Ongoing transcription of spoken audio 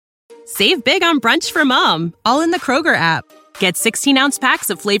Save big on brunch for mom, all in the Kroger app. Get 16-ounce packs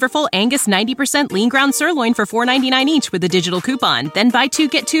of flavorful Angus 90% lean ground sirloin for $4.99 each with a digital coupon. Then buy 2,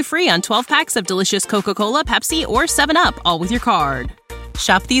 get 2 free on 12 packs of delicious Coca-Cola, Pepsi, or 7-Up, all with your card.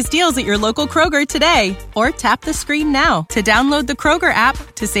 Shop these deals at your local Kroger today, or tap the screen now to download the Kroger app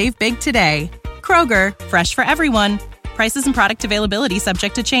to save big today. Kroger, fresh for everyone. Prices and product availability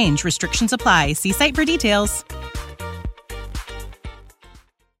subject to change. Restrictions apply. See site for details.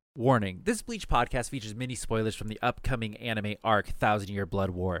 Warning, this Bleach podcast features many spoilers from the upcoming anime arc 1000-Year Blood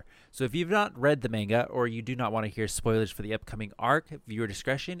War. So if you've not read the manga or you do not want to hear spoilers for the upcoming arc, viewer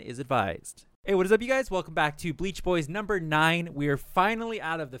discretion is advised. Hey, what is up, you guys? Welcome back to Bleach Boys number 9. We are finally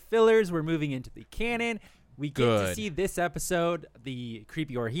out of the fillers. We're moving into the canon. We get to see this episode, the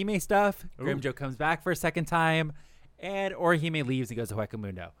creepy Orihime stuff. Grimjo comes back for a second time, and Orihime leaves and goes to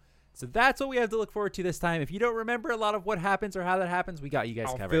Huecamundo. So that's what we have to look forward to this time. If you don't remember a lot of what happens or how that happens, we got you guys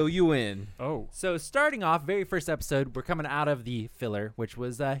covered. I'll fill you in. So starting off, very first episode, we're coming out of the filler, which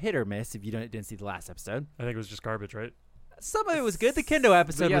was hit or miss if you didn't see the last episode. I think it was just garbage, right? Some of it was good. The Kendo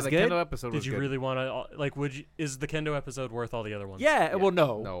episode was good. The Kendo episode was Did you really want to, is the Kendo episode worth all the other ones? Yeah, well,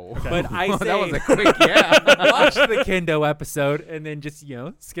 no. No. Okay. But I say that was a quick watch the Kendo episode and then just,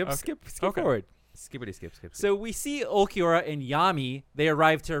 skip forward. Skippity skip. So we see Ulquiorra and Yami. They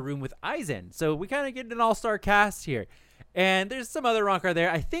arrive to a room with Aizen. So we kind of get an all-star cast here. And there's some other Roncar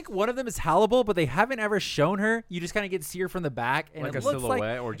there. I think one of them is Hannibal, but they haven't ever shown her. You just kind of get to see her from the back. And like it a looks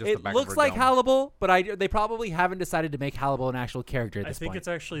silhouette or just it the back looks of her like dome. Hannibal, but they probably haven't decided to make Hannibal an actual character at this point. I think it's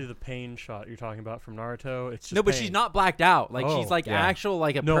actually the Pain shot you're talking about from Naruto. It's just No, but Pain. she's not blacked out. Like, she's like yeah. actual,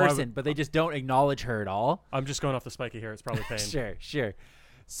 like a person, but they just don't acknowledge her at all. I'm just going off the spiky hair. It's probably Pain. Sure.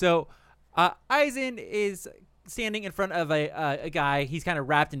 So Aizen is standing in front of a guy. He's kind of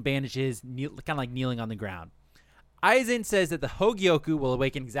wrapped in bandages, kind of like kneeling on the ground. Aizen says that the Hogyoku will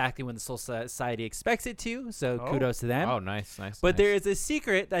awaken exactly when the Soul Society expects it to, so kudos to them. Oh, nice. But there is a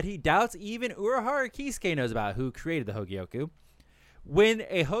secret that he doubts even Urahara Kisuke knows about, who created the Hogyoku. When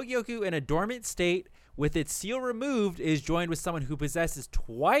a Hogyoku in a dormant state with its seal removed is joined with someone who possesses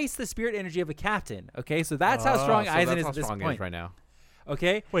twice the spirit energy of a captain. Okay, so that's how strong Aizen is at this point. Right now.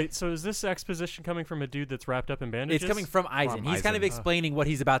 Okay. Wait, so is this exposition coming from a dude that's wrapped up in bandages? It's coming from Aizen. He's kind of explaining what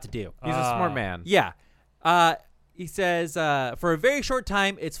he's about to do. He's a smart man. Yeah. He says, for a very short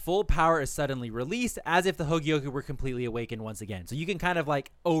time, its full power is suddenly released as if the Hogyoku were completely awakened once again. So you can kind of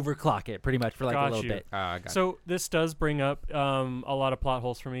like overclock it pretty much for like a little bit. So this does bring up a lot of plot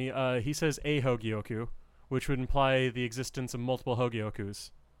holes for me. He says a Hogyoku, which would imply the existence of multiple Hogyokus.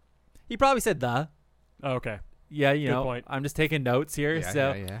 He probably said the. Oh, okay. Yeah, Good point. I'm just taking notes here.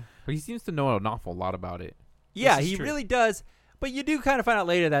 Yeah. But he seems to know an awful lot about it. Yeah, This is he true. really does. But you do kind of find out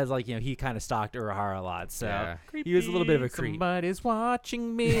later that like, he kind of stalked Urahara a lot. So he was a little bit of a creep. Somebody's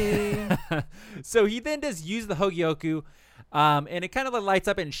watching me. So he then does use the Hogyoku, and it kind of lights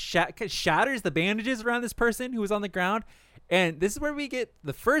up and shatters the bandages around this person who was on the ground. And this is where we get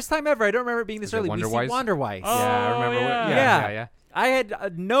the first time ever. I don't remember it being this early. We see Wanderweiss. Oh, yeah, I remember. yeah. I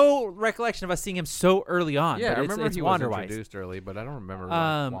had no recollection of us seeing him so early on. Yeah, but I remember it's he was Wanderweiss. introduced early, but I don't remember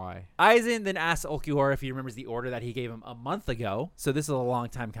why. Aizen then asks Ulquiorra if he remembers the order that he gave him a month ago. So this is a long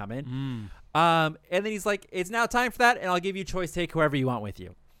time coming. And then he's like, it's now time for that, and I'll give you choice. Take whoever you want with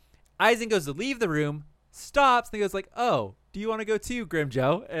you. Aizen goes to leave the room, stops, and he goes like, oh, do you want to go too,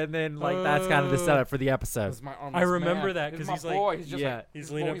 Grimjo? And then that's kind of the setup for the episode. I remember that because he's like,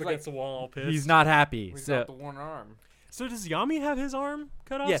 he's leaning up against the wall, all pissed. He's not happy. He's got the one arm. So does Yami have his arm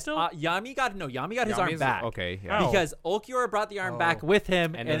cut off Yes, still? Yami got his arm back. Okay, yeah. Because Ulquiorra brought the arm back with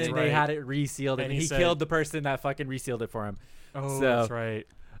him, and then they had it resealed, and he killed the person that fucking resealed it for him. Oh, so, that's right.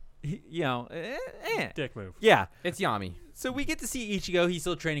 Dick move. Yeah. It's Yami. So we get to see Ichigo. He's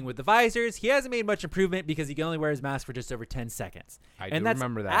still training with the visors. He hasn't made much improvement because he can only wear his mask for just over 10 seconds. I and do that's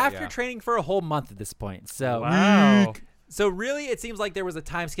remember that, after yeah. training for a whole month at this point. So Wow. So really, it seems like there was a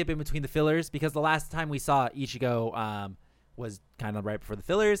time skip in between the fillers because the last time we saw Ichigo was kind of right before the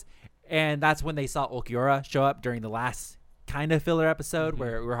fillers, and that's when they saw Ulquiorra show up during the last kind of filler episode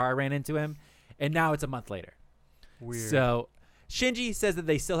where Urahara ran into him, and now it's a month later. Weird. So Shinji says that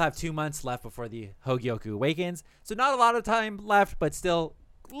they still have 2 months left before the Hogyoku awakens, so not a lot of time left, but still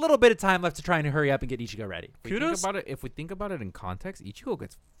a little bit of time left to try and hurry up and get Ichigo ready. If we think about it in context, Ichigo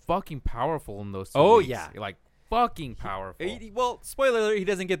gets fucking powerful in those 2 Oh, weeks. yeah. Like, fucking powerful. Well, spoiler alert, he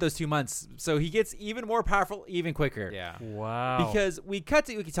doesn't get those 2 months, so he gets even more powerful even quicker. Yeah. Wow. Because we cut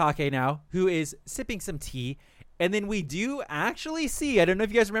to Ukitake now, who is sipping some tea, and then we do actually see, I don't know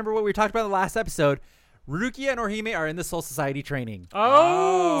if you guys remember what we talked about in the last episode, Rukia and Orihime are in the Soul Society training.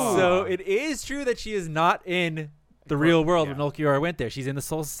 Oh! So it is true that she is not in the real world when Ulquiorra went there. She's in the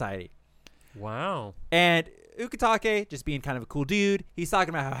Soul Society. Wow. And Ukitake, just being kind of a cool dude, he's talking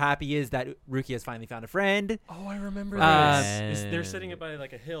about how happy he is that Rukia has finally found a friend. Oh, I remember this. They're sitting by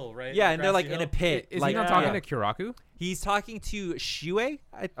like a hill, right? Yeah, Like and they're like grassy in a hill? pit. Is like, he not talking to Kiraku? He's talking to Shuei,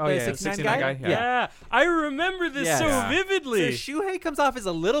 Oh, the yeah, 69 69 guy. guy, Yeah, I remember this Yeah. so Yeah. vividly. So Shuhei comes off as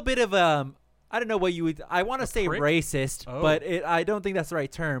a little bit of I don't know what you would. I want to say prick? racist, Oh. but I don't think that's the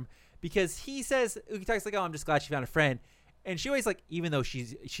right term because he says Ukitake's like, "Oh, I'm just glad she found a friend," and Shuei's like, "Even though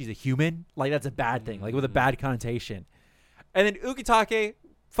she's a human, like that's a bad thing, like with a bad connotation." And then Ukitake,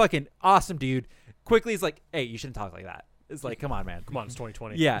 fucking awesome dude, quickly is like, "Hey, you shouldn't talk like that." It's like, come on, man. Come on, it's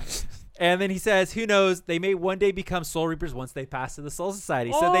 2020. Yeah. And then he says, who knows, they may one day become Soul Reapers once they pass to the Soul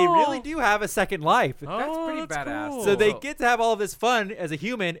Society. So they really do have a second life. That's pretty badass. Cool. So they get to have all of this fun as a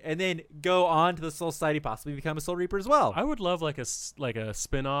human and then go on to the Soul Society, possibly become a Soul Reaper as well. I would love like a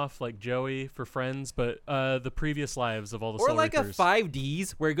spin-off like Joey for Friends, but the previous lives of all the Or Soul like Reapers. a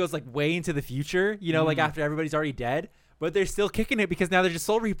 5Ds where it goes like way into the future, you know, like after everybody's already dead. But they're still kicking it because now they're just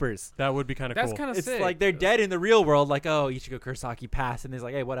Soul Reapers. That would be kind of cool. That's kind of It's sick. like they're dead in the real world. Like, oh, Ichigo Kurosaki passed. And he's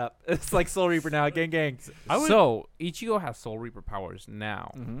like, hey, what up? It's like Soul Reaper now. Gang, gang. So Ichigo has Soul Reaper powers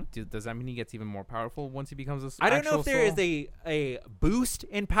now. Mhm. Does that mean he gets even more powerful once he becomes a I don't know actual if there is soul? a boost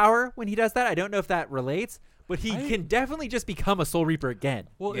in power when he does that. I don't know if that relates. But he I- can definitely just become a Soul Reaper again.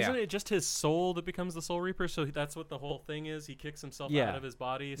 Well, Yeah. isn't it just his soul that becomes the Soul Reaper? So that's what the whole thing is. He kicks himself Yeah. out of his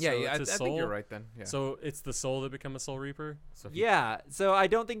body. Yeah, so yeah, it's his I soul. think you're right then. Yeah. So it's the soul that becomes a Soul Reaper. So he- Yeah, so I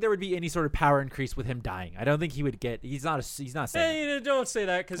don't think there would be any sort of power increase with him dying. I don't think he would get. He's not saying. Hey, don't say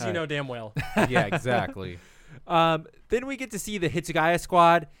that because you All know right. damn well. yeah, exactly. Then we get to see the Hitsugaya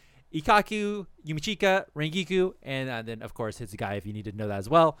squad: Ikaku, Yumichika, Rengiku, and then of course Hitsugaya. If you need to know that as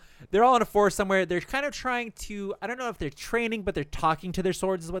well, they're all in a forest somewhere. They're kind of trying to. I don't know if they're training, but they're talking to their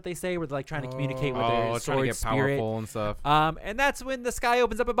swords, is what they say. Where they're like trying to communicate with their trying to sword get spirit. powerful and stuff. And that's when the sky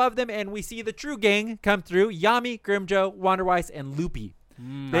opens up above them, and we see the true gang come through: Yami, Grimjo, Wanderweiss, and Loopy.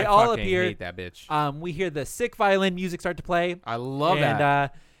 They I all fucking appear. hate that bitch. We hear the sick violin music start to play. I love and,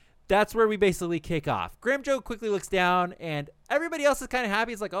 that. That's where we basically kick off. Grimjo quickly looks down, and everybody else is kind of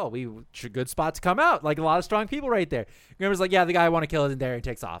happy. It's like, oh, good spot to come out. Like a lot of strong people right there. Grimjo's like, yeah, the guy I want to kill is in there, and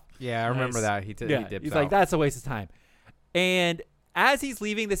takes off. Yeah, I remember Nice. that. He dips he's out. like, that's a waste of time. And as he's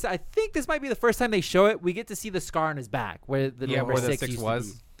leaving this, I think this might be the first time they show it. We get to see the scar on his back where the number where the 6 6 used to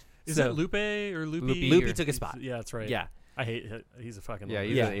was. be. Is So- it Lupe or Loopy? Loopy took his spot. Yeah, that's right. Yeah. I hate it. He's a fucking Yeah, little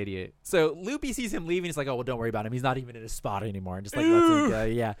he's Yeah. an idiot. So Loopy sees him leaving. He's like, oh, well, don't worry about him. He's not even in his spot anymore. And just like, lets him go.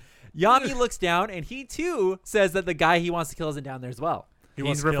 Yeah. Yami looks down, and he too says that the guy he wants to kill isn't down there as well. He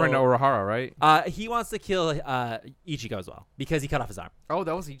wants He's to referring to kill- Urahara, right? He wants to kill Ichigo as well because he cut off his arm. Oh,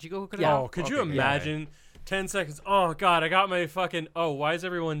 that was Ichigo who could Yeah. have. Oh, could you imagine? 10 seconds. Oh, God, I got my fucking. Oh, why is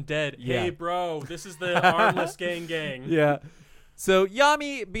everyone dead? Yeah. Hey, bro, this is the armless gang. Yeah. So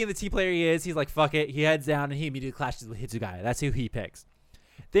Yami, being the team player he is, he's like, fuck it. He heads down, and he immediately clashes with Hitsugaya. That's who he picks.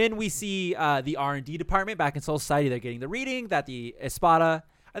 Then we see the R&D department back in Soul Society. They're getting the reading that the Espada,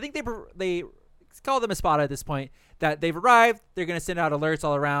 I think they call them Espada at this point, that they've arrived. They're going to send out alerts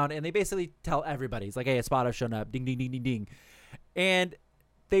all around, and they basically tell everybody. It's like, hey, Espada's shown up. Ding, ding, ding, ding, ding. And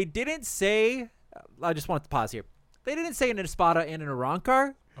they didn't say, I just want to pause here. They didn't say an Espada and an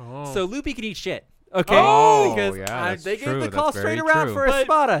Arankar, Oh. so Loopy can eat shit. Okay? Oh, because yeah, that's they gave true. the call That's straight very around true. for But-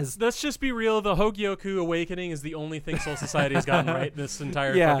 Espadas. Let's just be real. The Hogyoku Awakening is the only thing Soul Society has gotten right this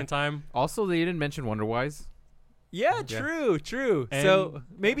entire Yeah. fucking time. Also, they didn't mention Wonderwise. Yeah, Yeah. true. And- So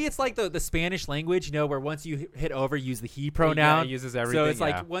maybe it's like the Spanish language, you know, where once you hit over, use the he pronoun. Yeah, he uses everything. So it's yeah.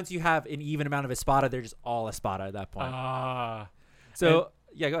 like once you have an even amount of Espada, they're just all Espada at that point. Ah. So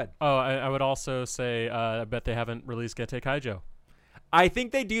yeah, go ahead. Oh, I would also say I bet they haven't released Gete Kaijo. I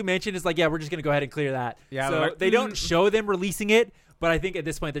think they do mention it's like, yeah, we're just gonna go ahead and clear that. Yeah, So they're like, they don't show them releasing it, but I think at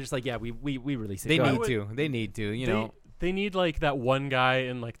this point they're just like, yeah, we release it. they Go need ahead. to. They need to. You they, know. they need like that one guy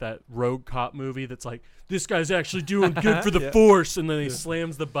in like that rogue cop movie that's like, this guy's actually doing good for the Yeah. force, and then he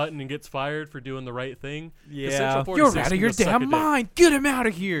slams the button and gets fired for doing the right thing. 'Cause Yeah. Central 46 You're can out of go your suck a damn dick. mind. Get him out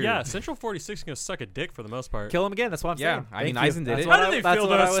of here. Yeah, Central 46 can go suck a dick for the most part. Kill him again. That's what I'm Yeah, saying. I mean, Thank you. Aizen did That's it. what How I- do they that's fill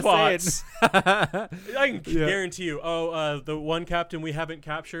what I those was saying. I can Yeah. guarantee you. Oh, the one captain we haven't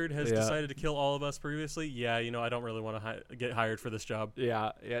captured has Yeah. decided to kill all of us previously. Yeah, I don't really want to get hired for this job.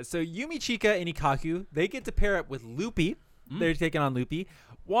 Yeah. So Yumi, Chika, and Ikaku, they get to pair up with Loopy. They're taking on Loopy.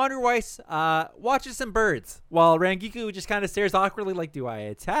 Wanderweiss watches some birds while Rangiku just kind of stares awkwardly like, do I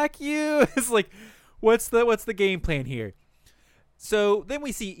attack you? It's like, what's the game plan here? So then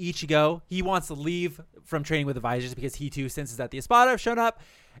we see Ichigo. He wants to leave from training with the Visors because he too senses that the Espada have shown up.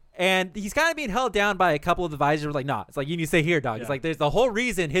 And he's kind of being held down by a couple of the Visors. We're like, nah, it's like, you need to stay here, dog. Yeah. It's like, there's the whole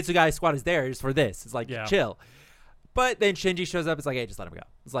reason Hitsugaya squad is there is for this. It's like, Yeah. chill. But then Shinji shows up. It's like, hey, just let him go.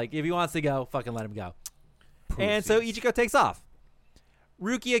 It's like, if he wants to go, fucking let him go. And so Ichigo takes off.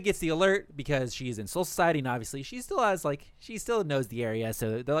 Rukia gets the alert because she's in Soul Society, and obviously she still knows the area.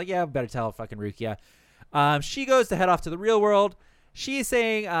 So they're like, yeah, better tell fucking Rukia. She goes to head off to the real world. She's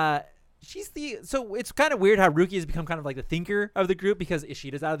saying, so it's kind of weird how Rukia has become kind of like the thinker of the group because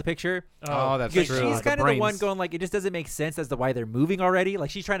Ishida's out of the picture. Oh, that's because true. she's kind of the one going like, it just doesn't make sense as to why they're moving already. Like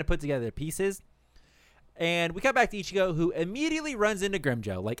she's trying to put together the pieces. And we cut back to Ichigo, who immediately runs into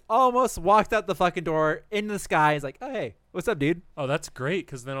Grimmjow, like almost walked out the fucking door into the sky. He's like, oh, hey, what's up, dude? Oh, that's great,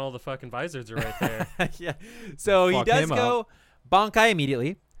 because then all the fucking visors are right there. Yeah. So he does go Bankai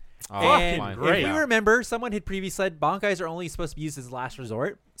immediately. Oh, and great. if we remember, someone had previously said Bankais are only supposed to be used as last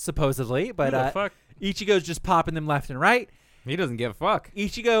resort, supposedly. But Who the fuck? Ichigo's just popping them left and right. He doesn't give a fuck.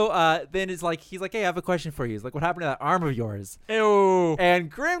 Ichigo then is like, he's like, hey, I have a question for you. He's like, what happened to that arm of yours? Ew.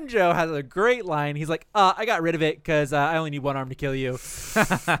 And Grimmjow has a great line. He's like, I got rid of it because I only need one arm to kill you.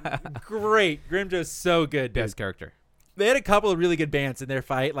 Great. Grimmjow's so good, dude. Best character. They had a couple of really good bands in their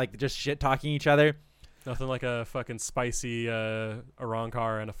fight, like just shit-talking each other. Nothing like a fucking spicy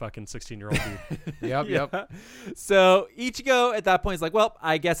Arankar and a fucking 16-year-old dude. Yep. So Ichigo at that point is like, well,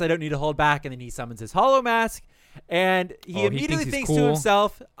 I guess I don't need to hold back. And then he summons his Hollow Mask. And he immediately thinks to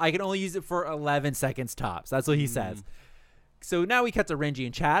himself, I can only use it for 11 seconds tops. That's what he says. So now we cut to Renji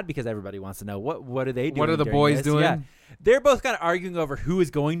and Chad because everybody wants to know what are they doing? What are the during boys this? doing? Yeah. They're both kind of arguing over who is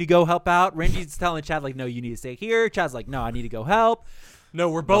going to go help out. Renji's telling Chad, like, no, you need to stay here. Chad's like, no, I need to go help. No,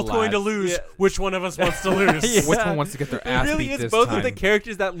 we're both going to lose. Yeah. Which one of us wants to lose? Yeah. Which one wants to get their ass It really beat is this both time? of the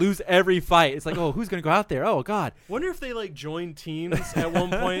characters that lose every fight. It's like, oh, who's going to go out there? Oh, God. Wonder if they like joined teams at one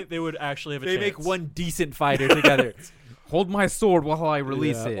point, they would actually have a They chance. make one decent fighter together. Hold my sword while I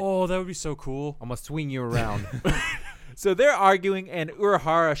release it. Oh, that would be so cool. I'm gonna swing you around. So they're arguing, and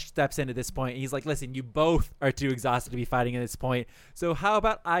Urahara steps in at this point. He's like, listen, you both are too exhausted to be fighting at this point. So how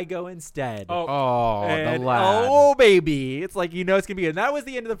about I go instead? Oh, And, the lad. oh, baby. It's like, it's going to be. And that was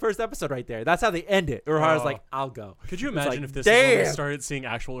the end of the first episode right there. That's how they end it. Urahara's Oh. like, I'll go. Could you It's imagine like, if this is when we damn. started seeing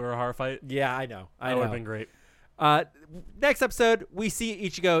actual Urahara fight? Yeah, I know. That would have been great. Next episode, we see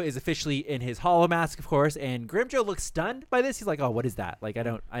Ichigo is officially in his Hollow Mask, of course, and Grimmjow looks stunned by this. He's like, "Oh, what is that? Like, I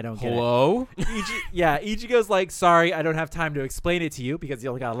don't get Hello? it." Ichigo's like, "Sorry, I don't have time to explain it to you because you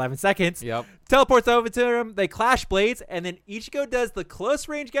only got 11 seconds." Yep. Teleports over to him. They clash blades, and then Ichigo does the close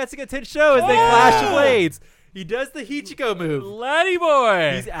range Getsuga Tensho as they clash the blades. He does the Hichiko move. Laddie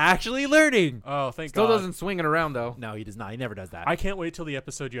boy. He's actually learning. Oh, thank Still God. doesn't swing it around though. No, he does not. He never does that. I can't wait till the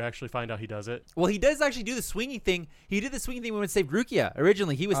episode you actually find out he does it. Well, he does actually do the swinging thing. He did the swinging thing when we saved Rukia.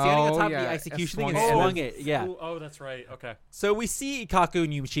 Originally, he was standing on Oh, top of yeah, the and execution thing swung and it. swung it. Yeah. Ooh, oh, that's right. Okay. So we see Ikaku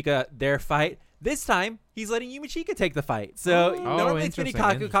and Yumachika, their fight. This time, he's letting Yumachika take the fight. So normally it's been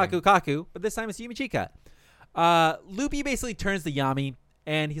interesting, Kaku, but this time it's Yumachika. Loopy basically turns to Yami,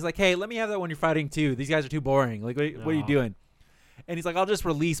 and he's like, hey, let me have that when you're fighting too. These guys are too boring. Like, what are you doing? And he's like, I'll just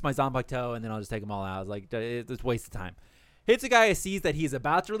release my Zanpakuto, and then I'll just take them all out. It's like, it's a waste of time. Hitsugaya sees that he's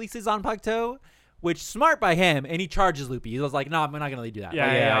about to release his Zanpakuto, which smart by him, and he charges Loopy. He was like, no, I'm not going to let you do that. Yeah,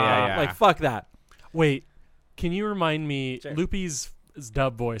 Like, yeah. Like, fuck that. Wait, can you remind me? Sure. Loopy's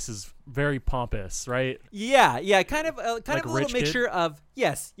dub voice is very pompous, right? Yeah, kind of Like a little rich kid? mixture of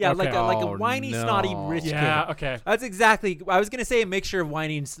yes, yeah, Okay. like a Oh, whiny, no. snotty rich Yeah. kid. Okay. That's exactly. I was gonna say a mixture of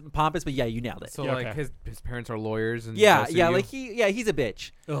whiny and pompous, but yeah, you nailed it. So Yeah, like okay. his parents are lawyers and Yeah, they'll sue yeah, you? like he's a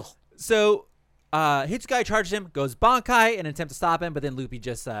bitch. Ugh. So Hitsugai charges him, goes Bankai in an attempt to stop him, but then Loopy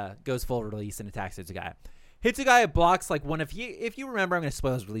just goes full release and attacks Hitsugai. Hitsugai blocks like one of if you remember, I'm gonna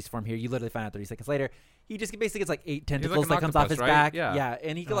spoil his release form here. You literally find out 30 seconds later. He just basically gets like 8 tentacles an that comes off octopus, his right? back. Yeah.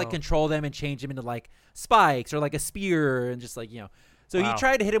 And he can like Oh. control them and change them into like spikes or like a spear and just like So he Wow.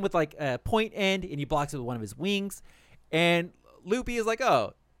 tried to hit him with like a point end, and he blocks it with one of his wings. And Loopy is like,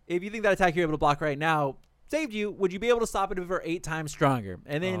 oh, if you think that attack you're able to block right now saved you, would you be able to stop it if it were 8 times stronger?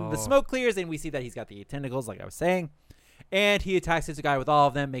 And then the Oh. smoke clears, and we see that he's got the 8 tentacles, like I was saying. And he attacks Hitsugai with all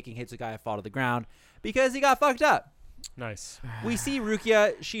of them, making Hitsugai fall to the ground because he got fucked up. Nice. We see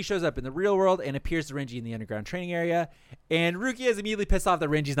Rukia. She shows up in the real world and appears to Renji in the underground training area. And Rukia is immediately pissed off that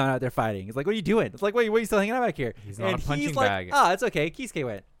Renji's not out there fighting. He's like, what are you doing? It's like, what are you still hanging out back here? He's not and a punching he's like, bag. oh, it's okay. Kisuke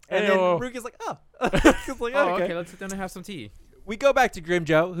went. And Ayo. then Rukia's like, oh. It's like, Oh, okay. okay, let's sit down and have some tea. We go back to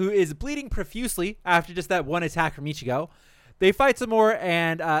Grimmjow, who is bleeding profusely after just that one attack from Ichigo. They fight some more,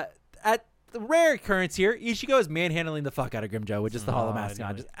 and at the rare occurrence here, Ichigo is manhandling the fuck out of Grimmjow with just the Hollow Mask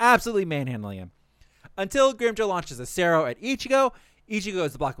on, just absolutely manhandling him. Until Grimmjow launches a Sero at Ichigo. Ichigo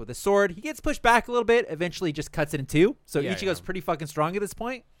goes to block with a sword. He gets pushed back a little bit, eventually just cuts it in two. So Yeah, Ichigo's yeah. pretty fucking strong at this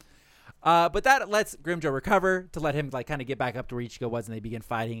point. But that lets Grimjo recover to let him like kind of get back up to where Ichigo was, and they begin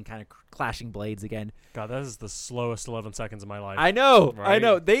fighting and kind of clashing blades again. God, that is the slowest 11 seconds of my life. I know. Right.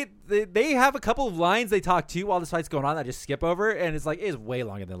 They have a couple of lines they talk to while this fight's going on that I just skip over, and it's way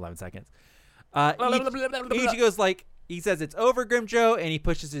longer than 11 seconds. Ichigo's like, he says it's over, Grimjo, and he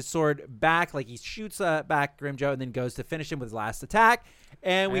pushes his sword back, like he shoots back Grimjo, and then goes to finish him with his last attack,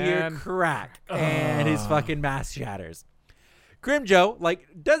 and we hear crack, and his fucking mask shatters. Grimjo, like,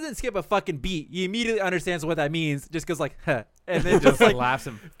 doesn't skip a fucking beat. He immediately understands what that means, just goes like, huh, and then just like laughs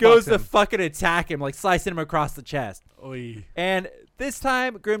and goes fucks to him. fucking attack him, like slicing him across the chest. Oy. And this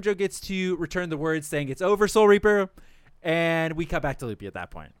time, Grimjo gets to return the word saying it's over, Soul Reaper, and we cut back to Luffy at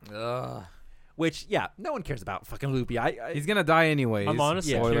that point. Ugh. Which, yeah, no one cares about fucking Luffy. He's gonna die anyways. I'm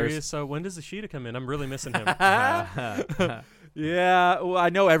honestly Spoilers. curious. So when does Ishida come in? I'm really missing him. Yeah, well, I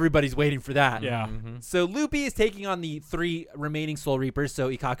know everybody's waiting for that. Yeah. So Luffy is taking on the 3 remaining Soul Reapers, so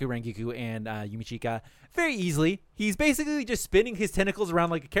Ikaku, Rengoku, and Yumichika, very easily. He's basically just spinning his tentacles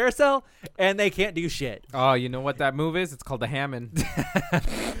around like a carousel, and they can't do shit. Oh, you know what that move is? It's called the Hammond.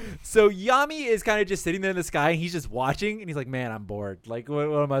 So Yami is kind of just sitting there in the sky, and he's just watching, and he's like, man, I'm bored. Like, what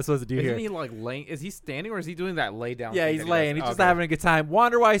am I supposed to do Isn't here? he like laying? Is he standing or is he doing that lay down? Yeah, thing he's that laying. does? He's just Okay. having a good time.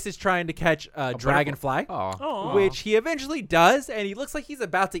 Wanderweiss is trying to catch a dragonfly, Oh. Oh. which he eventually does, and he looks like he's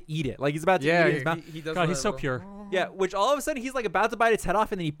about to eat it. Like he's about to eat it in his mouth. he does. God, that he's so little- pure. Yeah, which all of a sudden he's like about to bite its head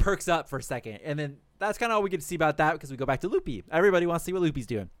off, and then he perks up for a second, and then that's kind of all we get to see about that because we go back to Luffy. Everybody wants to see what Luffy's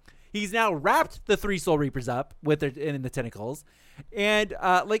doing. He's now wrapped the 3 Soul Reapers up with their in the tentacles, and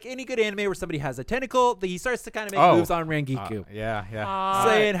like any good anime where somebody has a tentacle, he starts to kind of make moves on Rengoku. Yeah.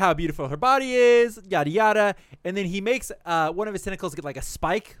 Saying how beautiful her body is, yada yada, and then he makes one of his tentacles get like a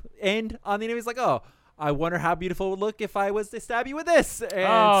spike end on the enemy. He's like, "Oh, I wonder how beautiful it would look if I was to stab you with this." And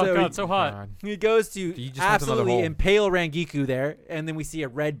Oh, so God, so hot. God. he goes to You just want another absolutely hole. impale Rangiku there, and then we see a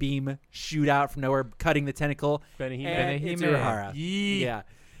red beam shoot out from nowhere, cutting the tentacle. Benihime. And it's Benihime. Urahara. Yee. Yeah,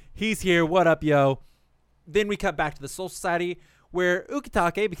 he's here. What up, yo? Then we cut back to the Soul Society, where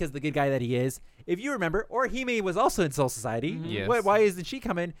Ukitake, because the good guy that he is, if you remember, Orihime was also in Soul Society. Yes. Why isn't she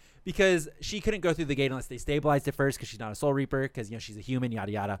coming? Because she couldn't go through the gate unless they stabilized it first, because she's not a Soul Reaper, because she's a human,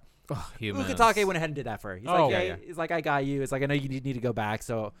 yada yada. Humans. Ukitake went ahead and did that for her. He's Oh. like, Yeah, hey, yeah. he's like, I got you. It's like, I know you need to go back,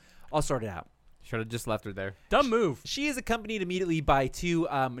 so I'll sort it out. Should have just left her there. Dumb move. She is accompanied immediately by 2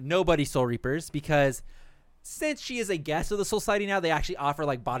 nobody Soul Reapers, because since she is a guest of the Soul Society now, they actually offer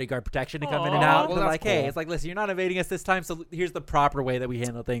like bodyguard protection to come in and Aw. out. Well, They're that's like, hey, cool. it's like, listen, you're not evading us this time, so here's the proper way that we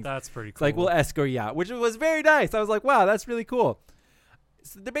handle things. That's pretty It's cool. like, we'll escort you out, which was very nice. I was like, wow, that's really cool.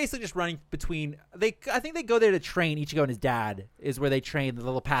 So they're basically just running between. I think they go there to train Ichigo and his dad. Is where they train the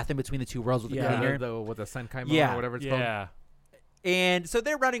little path in between the 2 worlds with the Yeah. cleaner. With the Senkai Yeah. or whatever it's called. Yeah. And so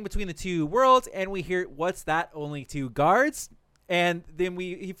they're running between the 2 worlds, and we hear, what's that? Only 2 guards. And then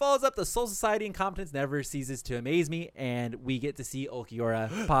he follows up. The Soul Society incompetence never ceases to amaze me, and we get to see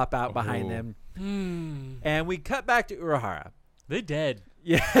Ulquiorra pop out behind Oh. them. Hmm. And we cut back to Urahara. They dead.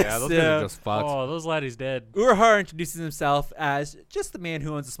 Yes, Yeah, those guys are just fucked. Oh, those laddies dead. Urahara introduces himself as just the man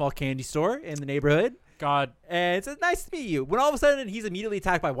who owns a small candy store in the neighborhood. God. And it's nice to meet you. When all of a sudden he's immediately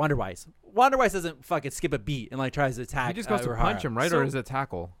attacked by Wanderweiss. Wanderweiss doesn't fucking skip a beat and like tries to attack. He just goes to Urahara. punch him, right? So- or is it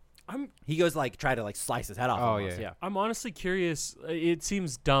tackle? He goes like try to like slice his head off. Oh, almost, yeah. I'm honestly curious. It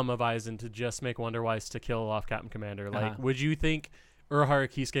seems dumb of Aizen to just make Wonderweiss to kill off Captain Commander. Like, Uh-huh. would you think Urahara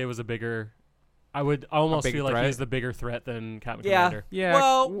Kisuke was a bigger? I would almost big feel like threat? he's the bigger threat than Captain Yeah. Commander. Yeah.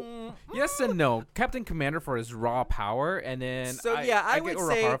 Well, Yes and no. Captain Commander for his raw power, and then So, yeah, I get would Urahara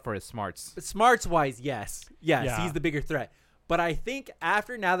say- for his smarts. smarts wise, yes, Yeah. he's the bigger threat. But I think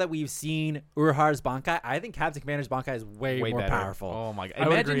after now that we've seen Urahara's Bankai, I think Captain Commander's Bankai is way more better. powerful. Oh my god! I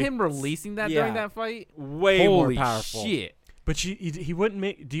would Imagine agree. him releasing that Yeah. during that fight. Way Holy more powerful. shit! But he wouldn't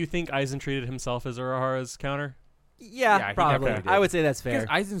make. Do you think Aizen treated himself as Urahara's counter? Yeah, Yeah, he probably. definitely I did. would say that's fair.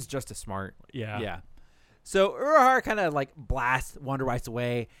 Because Aizen's just as smart. Yeah. Yeah. So Urahara kind of like blasts Wanderweiss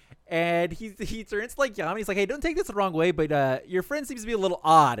away, and he turns to like Yami. He's like, "Hey, don't take this the wrong way, but your friend seems to be a little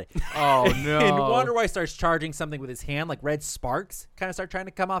odd." Oh no! And Wanderweiss starts charging something with his hand, like red sparks kind of start trying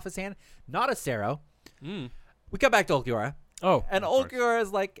to come off his hand. Not a Sero. Mm. We come back to Ulquiorra, Oh, and Ulquiorra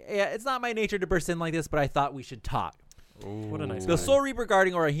is like, "Yeah, it's not my nature to burst in like this, but I thought we should talk." what a nice The guy. Soul Reaper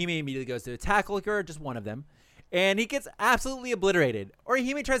guarding Orihime immediately goes to attack Ulquiorra, just one of them. And he gets absolutely obliterated.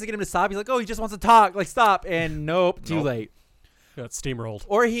 Orihime tries to get him to stop. He's like, oh, he just wants to talk. Like, stop. And nope, too Nope. late. Got steamrolled.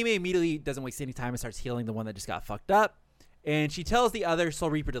 Orihime immediately doesn't waste any time and starts healing the one that just got fucked up. And she tells the other Soul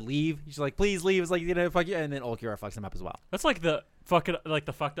Reaper to leave. She's like, please leave. It's like, fuck you. And then Ulquiorra fucks him up as well. That's like the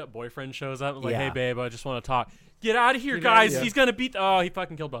the fucked up boyfriend shows up. Like, Yeah. hey, babe, I just want to talk. Get out of here, You know, guys. yeah. He's going to beat. Oh, he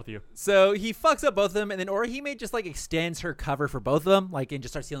fucking killed both of you. So he fucks up both of them, and then Orihime just like extends her cover for both of them, like, and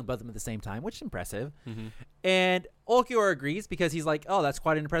just starts healing both of them at the same time, which is impressive. Mm-hmm. And Ulquiorra agrees because he's like, "Oh, that's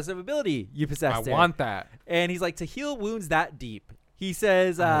quite an impressive ability you possess." I there." want that. And he's like, to heal wounds that deep. He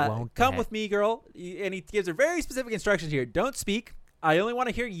says, I want "Come that. with me, girl." And he gives her very specific instructions here. Don't speak. I only want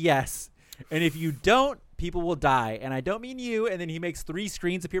to hear yes. And if you don't, people will die. And I don't mean you. And then he makes 3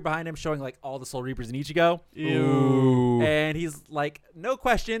 screens appear behind him showing like all the Soul Reapers in Ichigo. Ooh. And he's like, no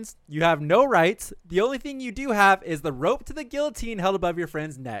questions. You have no rights. The only thing you do have is the rope to the guillotine held above your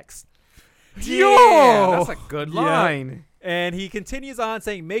friend's necks. Yo, that's a good Yeah. line. And he continues on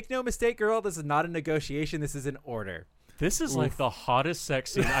saying, make no mistake, girl. This is not a negotiation. This is an order. This is like the hottest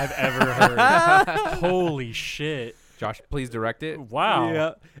sex scene I've ever heard. Holy shit. Josh, please direct it. Wow.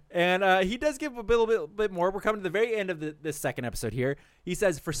 Yeah. And he does give a little bit more. We're coming to the very end of this second episode here. He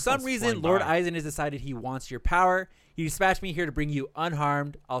says, for some sounds reason, flying Lord by. Aizen has decided he wants your power. He dispatched me here to bring you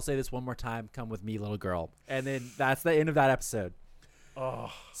unharmed. I'll say this one more time. Come with me, little girl. And then that's the end of that episode.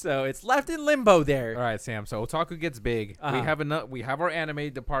 Oh. So it's left in limbo there. All right, Sam. So Otaku gets big. Uh-huh. We have our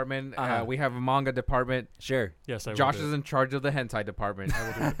anime department. Uh-huh. We have a manga department. Sure. Yes, I Josh will do is it. in charge of the hentai department.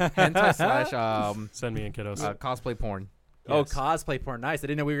 hentai slash Send me in, kiddos. cosplay porn. Oh, Yes. cosplay porn. Nice. I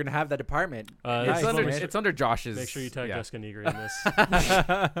didn't know we were going to have that department. Nice. It's under Make it's under Josh's. Make sure you tag yeah. Jessica Negri in this.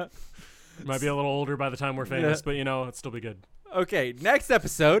 Might be a little older by the time we're famous, but it'd still be good. Okay, next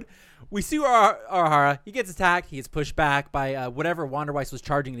episode, we see Urahara. He gets attacked. He gets pushed back by whatever Wanderweiss was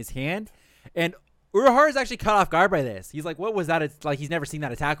charging in his hand. And Urahara is actually caught off guard by this. He's like, what was that? It's like he's never seen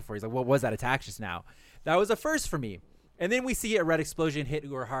that attack before. He's like, what was that attack just now? That was a first for me. And then we see a red explosion hit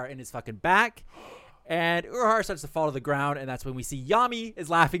Urahara in his fucking back. And Urahara starts to fall to the ground. And that's when we see Yami is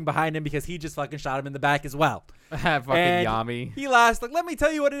laughing behind him because he just fucking shot him in the back as well. Fucking And Yami. He laughs like, let me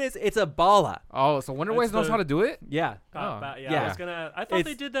tell you what it is. It's a bala. Oh, so Wonder Ways That's knows the- how to do it? Yeah. Oh. Yeah. I thought It's-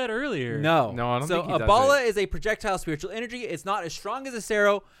 they did that earlier. No. No, I don't so think he does Abala it. is a projectile spiritual energy. It's not as strong as a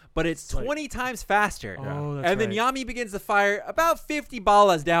Sero, but it's Like- 20 times faster. Oh, that's and then right. Yami begins to fire about 50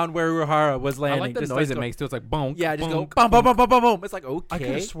 balas down where Urahara was I landing. like the Just noise starts it going- makes too. It's like boom. Yeah, just go bonk, boom, boom, bonk. boom, boom, boom, boom. It's like, I could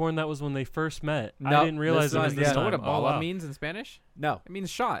okay. have sworn that was when they first met. No, I didn't realize this it was one- this yeah. You know what a time. bala wow. means in Spanish? No. It means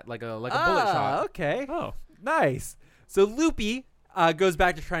shot, like a bullet shot. Okay. Oh. Nice. So Lupi goes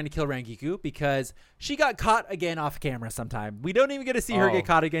back to trying to kill Rangiku because she got caught again off camera sometime. We don't even get to see her Oh. get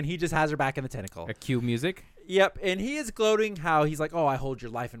caught again. He just has her back in the tentacle. A cue music. Yep, and he is gloating how he's like, oh, I hold your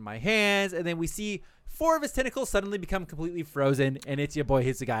life in my hands. And then we see 4 of his tentacles suddenly become completely frozen, and it's your boy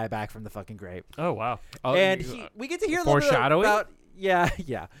Hitsugaya back from the fucking grave. Oh, wow. Oh, And we get to hear a little bit foreshadowing? about...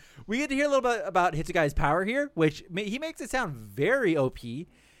 Yeah. We get to hear a little bit about Hitsugaya's power here, which he makes it sound very OP.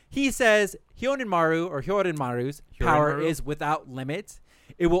 He says Hyorinmaru's power Hyorinmaru? is without limit.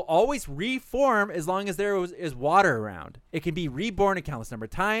 It will always reform as long as there is water around. It can be reborn a countless number of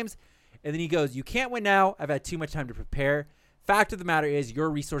times. And then he goes, you can't win now. I've had too much time to prepare. Fact of the matter is your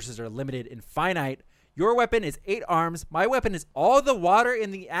resources are limited and finite. Your weapon is 8 arms. My weapon is all the water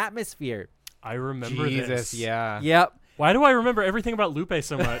in the atmosphere. I remember Jesus, this. yeah. Yep. Why do I remember everything about Lupe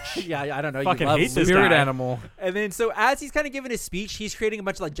so much? Yeah, I don't know. Fucking you love hate this Lupe. Spirit guy. animal. And then so as he's kind of giving his speech, he's creating a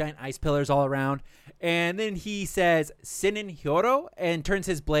bunch of like giant ice pillars all around. And then he says Sinin Hyoro and turns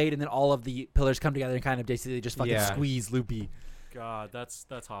his blade, and then all of the pillars come together and kind of basically just fucking Yeah. squeeze Lupi. God, that's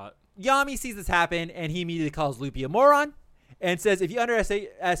hot. Yami sees this happen, and he immediately calls Lupi a moron and says, if you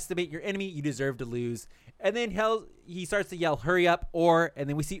underestimate your enemy, you deserve to lose. And then he starts to yell, hurry up, and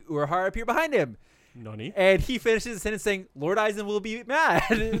then we see Urahara appear behind him. Nani? And he finishes the sentence saying, Lord Aizen will be mad.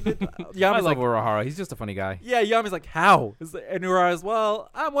 I Yami's love like, Urahara. He's just a funny guy. yeah, Yami's like, how? And Urahara's, well,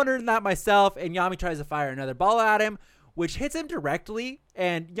 I'm wondering that myself. And Yami tries to fire another ball at him, which hits him directly.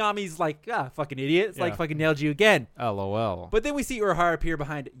 And Yami's like, fucking idiot. It's like Yeah. fucking nailed you again. LOL. But then we see Urahara appear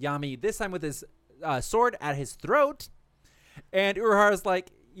behind Yami, this time with his sword at his throat. And Urahara's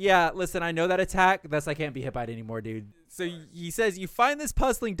like, yeah, listen, I know that attack. Thus, I can't be hit by it anymore, dude. So he says, you find this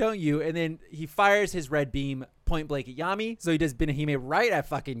puzzling, don't you? And then he fires his red beam point blank at Yami. So he does Benihime right at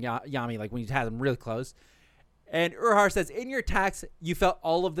fucking Yami, like when he has him really close. And Urahara says, in your attacks, you felt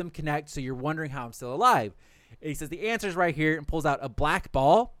all of them connect, so you're wondering how I'm still alive. And he says, the answer's right here, and pulls out a black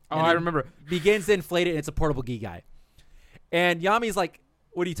ball. Oh, and I then remember. Begins to inflate it, and it's a portable Gigai. And Yami's like,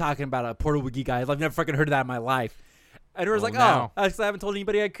 what are you talking about, a portable Gigai? I've never fucking heard of that in my life. And Urahara's like, no. oh, actually, I haven't told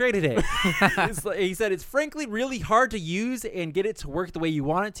anybody I created it. He said, it's frankly really hard to use and get it to work the way you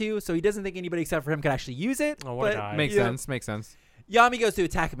want it to, so he doesn't think anybody except for him could actually use it. Oh, what a But, guy. Makes you know, sense. Makes sense. Yami goes to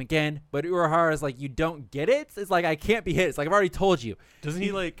attack him again, but Urahara is like, you don't get it? It's like, I can't be hit. It's like, I've already told you. Doesn't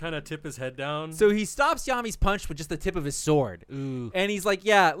he like kind of tip his head down? So he stops Yami's punch with just the tip of his sword. Ooh. And he's like,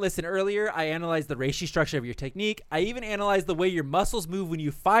 yeah, listen, earlier I analyzed the reishi structure of your technique. I even analyzed the way your muscles move when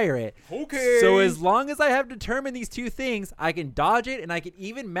you fire it. Okay. So as long as I have determined these two things, I can dodge it and I can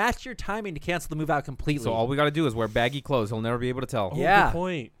even match your timing to cancel the move out completely. So all we got to do is wear baggy clothes. He'll never be able to tell. Oh, Yeah. Good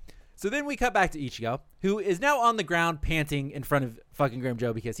point. So then we cut back to Ichigo, who is now on the ground panting in front of fucking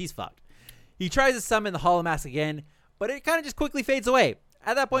Grimjo because he's fucked. He tries to summon the Hollow Mask again, but it kind of just quickly fades away.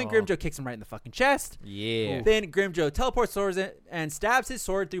 At that point, Grimjo kicks him right in the fucking chest. Yeah. Then Grimjo teleports swords in and stabs his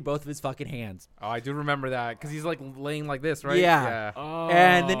sword through both of his fucking hands. Oh, I do remember that because he's like laying like this, right? Yeah. Oh.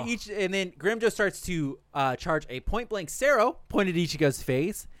 And then Grimjo starts to charge a point blank Sero pointed at Ichigo's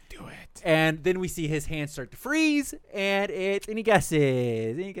face. Do it. And then we see his hands start to freeze, and it's any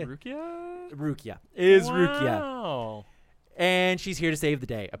guesses? Rukia? Rukia. It is Rukia. Wow. And she's here to save the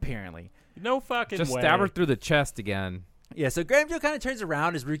day, apparently. No fucking Just way. stab her through the chest again. Yeah, so Grimjo kind of turns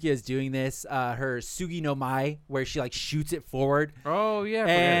around as Rukia is doing this, her Sugi no Mai, where she like shoots it forward. Oh yeah.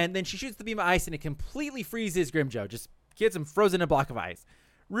 And then she shoots the beam of ice and it completely freezes Grimjo, just gets him frozen in a block of ice.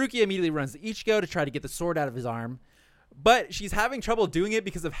 Rukia immediately runs to Ichigo to try to get the sword out of his arm, but she's having trouble doing it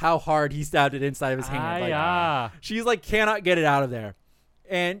because of how hard he stabbed it inside of his hand. Like, she's like cannot get it out of there.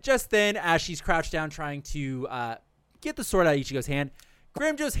 And just then, as she's crouched down trying to get the sword out of Ichigo's hand,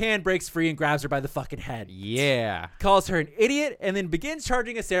 Grimjo's hand breaks free and grabs her by the fucking head. Yeah. Calls her an idiot and then begins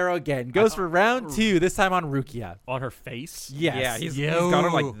charging a Sero again. Goes for round 2, this time on Rukia. On her face? Yes. Yeah. He's got her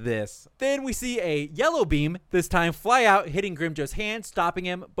like this. Then we see a yellow beam, this time fly out, hitting Grimjo's hand, stopping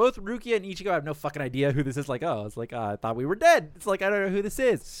him. Both Rukia and Ichigo have no fucking idea who this is. Like, oh, it's like, I thought we were dead. It's like, I don't know who this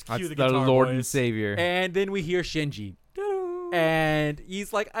is. That's Cue the the guitar Lord boys. and Savior. And then we hear Shinji. And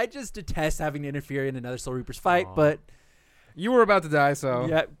he's like, I just detest having to interfere in another Soul Reaper's fight, Aw. but You were about to die, so.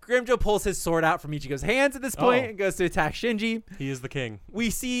 yeah, Grimjo pulls his sword out from Ichigo's hands at this point Oh. and goes to attack Shinji. He is the king.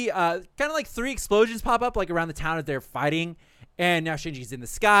 We see kind of like 3 explosions pop up like around the town as they're fighting, and now Shinji's in the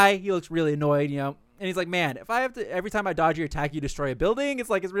sky. He looks really annoyed, you know, and he's like, man, if I have to every time I dodge your attack you destroy a building, it's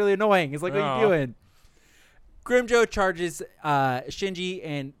like, it's really annoying. It's like, what are you Oh. doing? Grimjo charges Shinji,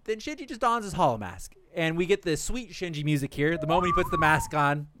 and then Shinji just dons his Hollow Mask, and we get the sweet Shinji music here the moment he puts the mask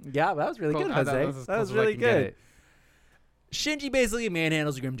on. Yeah, that was really good, Jose. That was really good. Shinji basically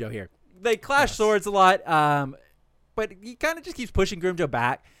manhandles Grimjo here. They clash swords a lot, but he kind of just keeps pushing Grimjo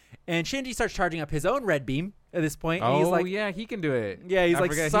back. And Shinji starts charging up his own red beam at this point. And Oh, he's like, yeah, he can do it. yeah, he's I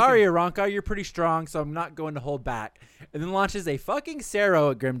like, forgot he sorry, can- Aranka, you're pretty strong, so I'm not going to hold back. And then launches a fucking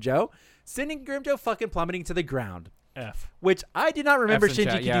Sero at Grimjo, sending Grimjo fucking plummeting to the ground. F. Which I did not remember F's in Shinji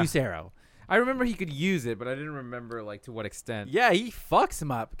chat, could yeah. do Sero. I remember he could use it, but I didn't remember like to what extent. Yeah, he fucks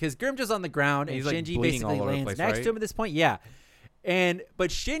him up because Grimjo's on the ground and He's, like, Shinji bleeding all basically over the lands place, next right? to him at this point. Yeah. But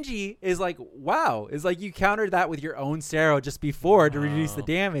Shinji is like, wow, is like you countered that with your own Sero just before to reduce the Wow.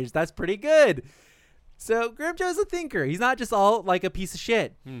 damage. That's pretty good. So Grimjo's a thinker. He's not just all like a piece of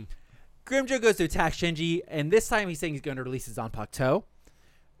shit. Grimjo goes to attack Shinji, and this time he's saying he's going to release his Zanpakuto.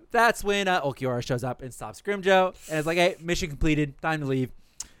 That's when Ulquiorra shows up and stops Grimjo, and it's like, hey, mission completed, time to leave.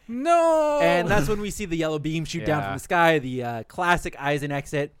 No. And that's when we see the yellow beam shoot down from Yeah. the sky, the classic Aizen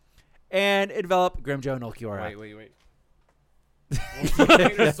exit, and envelop Grimjo and Ulquiorra. Wait.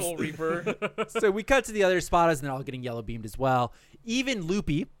 Soul Reaper. So we cut to the other Espadas, and they're all getting yellow beamed as well. Even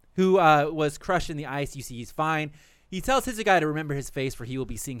Loopy, who was crushed in the ice, you see he's fine. He tells Hizugai to remember his face, for he will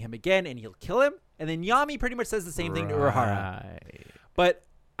be seeing him again, and he'll kill him. And then Yami pretty much says the same thing to Urahara. But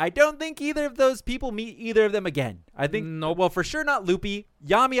I don't think either of those people meet either of them again. I think, Nope. well, for sure not Loopy.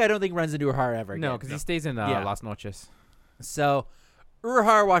 Yami, I don't think runs into Urahara ever again. No, because he stays in Yeah. Las Noches. So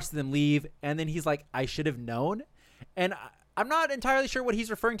Urahara watches them leave, and then he's like, I should have known. And I'm not entirely sure what he's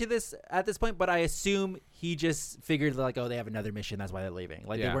referring to this at this point, but I assume he just figured like, oh, they have another mission. That's why they're leaving.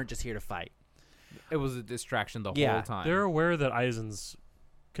 Like, they Yeah. weren't just here to fight. It was a distraction the Yeah. whole time. They're aware that Aizen's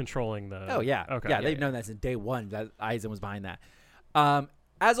controlling the. Oh, yeah. Okay. Yeah, they've known that since day one, that Aizen was behind that.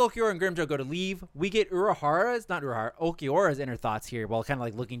 As Ulquiorra and Grimjo go to leave, we get Ulquiorra's inner thoughts here while kind of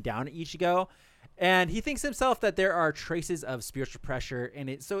like looking down at Ichigo. And he thinks himself that there are traces of spiritual pressure in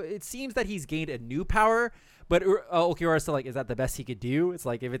it. So it seems that he's gained a new power, but Ulquiorra's still like, is that the best he could do? It's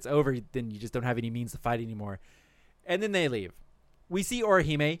like, if it's over, then you just don't have any means to fight anymore. And then they leave. We see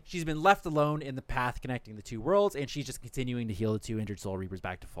Orihime. She's been left alone in the path connecting the two worlds, and she's just continuing to heal the 2 injured Soul Reapers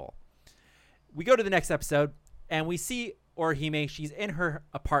back to full. We go to the next episode, and we see Orihime. She's in her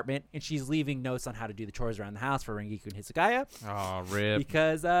apartment, and she's leaving notes on how to do the chores around the house for Rengiku and Hitsugaya Oh, rip.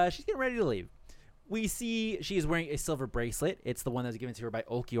 because she's getting ready to leave. We see she is wearing a silver bracelet. It's the one that was given to her by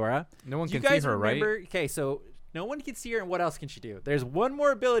Ulquiorra. No one Do you can see guys her, remember? right? Okay, so No one can see her, and what else can she do? There's one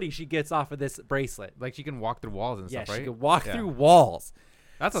more ability she gets off of this bracelet. Like she can walk through walls and Yeah, stuff, right? she can walk Yeah. through walls.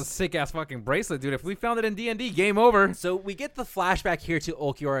 That's a sick ass fucking bracelet, dude. If we found it in D&D, game over. So we get the flashback here to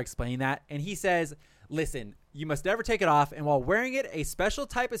Ulquiorra explaining that, and he says, listen, you must never take it off, and while wearing it, a special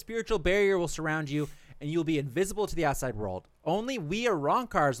type of spiritual barrier will surround you, and you'll be invisible to the outside world. Only we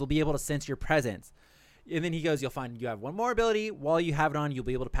Arrancars will be able to sense your presence. And then he goes, you'll find you have one more ability. While you have it on, you'll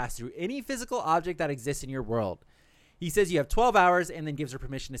be able to pass through any physical object that exists in your world. He says you have 12 hours, and then gives her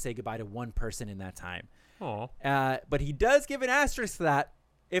permission to say goodbye to one person in that time. Aw. But he does give an asterisk to that.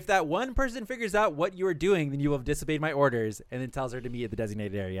 If that one person figures out what you are doing, then you will have disobeyed my orders, and then tells her to meet at the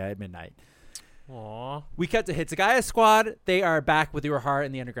designated area at midnight. Aw. We cut to Hitsugaya squad. They are back with Urahara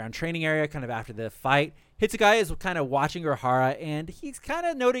in the underground training area, kind of after the fight. Hitsugaya is kind of watching Urahara, and he's kind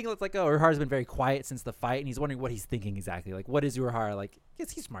of noting, it's like, oh, Urahara's been very quiet since the fight, and he's wondering what he's thinking exactly. Like, what is Urahara like?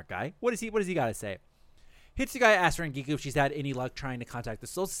 Yes, he's a smart guy. What does he got to say? Hitsugaya asks Rengiku if she's had any luck trying to contact the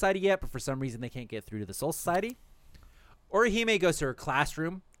Soul Society yet, but for some reason they can't get through to the Soul Society. Orihime goes to her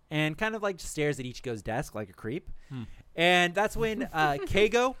classroom and kind of like stares at Ichigo's desk like a creep. And that's when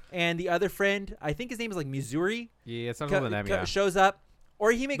Keigo and the other friend, I think his name is like Mizuri, Yeah, it's not the name, yeah. shows up.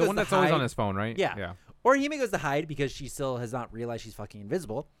 Orihime The goes one to that's always hide. on his phone, right? Yeah. Yeah. Orihime goes to hide because she still has not realized she's fucking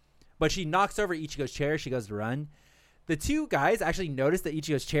invisible. But she knocks over Ichigo's chair. She goes to run. The two guys actually notice that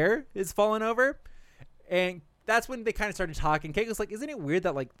Ichigo's chair is fallen over. And that's when they kind of started talking. Keigo's like, isn't it weird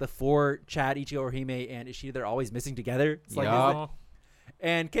that like the four, Chad, Ichigo, Orihime, and Ishida, they're always missing together? It's like, Yup. is it-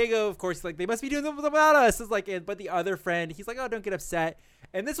 And Keigo, of course, like, they must be doing something about us. It's like, but the other friend, he's like, oh, don't get upset.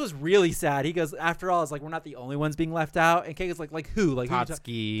 And this was really sad. He goes, after all, it's like, we're not the only ones being left out. And Keigo's like who? Like, who you ta-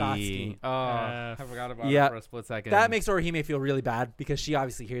 Tatsuki. Tatsuki. Oh, I forgot about Yeah. it for a split second. That makes Orihime feel really bad because she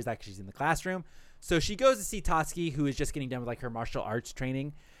obviously hears that because she's in the classroom. So she goes to see Tatsuki, who is just getting done with like her martial arts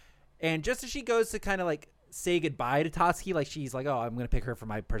training. And just as she goes to kind of like say goodbye to Tatsuki, like she's like, oh, I'm going to pick her for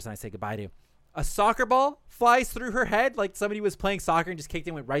my person I say goodbye to. A soccer ball flies through her head like somebody was playing soccer and just kicked it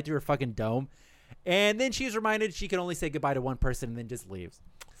and went right through her fucking dome. And then she's reminded she can only say goodbye to one person and then just leaves.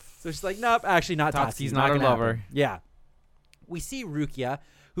 So she's like, nope, actually not Tatsuki. Tatsuki's not her gonna happen. lover. Yeah. We see Rukia,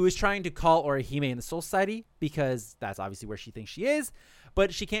 who is trying to call Orihime in the Soul Society because that's obviously where she thinks she is,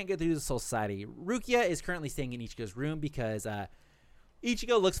 but she can't get through the Soul Society. Rukia is currently staying in Ichigo's room because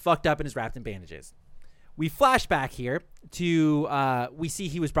Ichigo looks fucked up and is wrapped in bandages. We flash back here to we see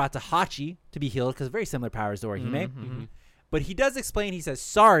he was brought to Hachi to be healed because very similar powers to Orihime. But he does explain, he says,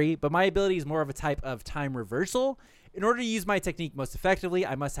 sorry, but my ability is more of a type of time reversal. In order to use my technique most effectively,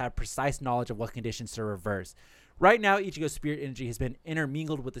 I must have precise knowledge of what conditions to reverse. Right now, Ichigo's spirit energy has been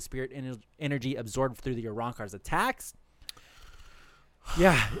intermingled with the spirit energy absorbed through the Arrancar's attacks.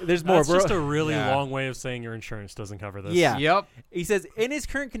 Yeah, there's more. That's just a really Yeah. long way of saying your insurance doesn't cover this. Yeah. Yep. He says, in his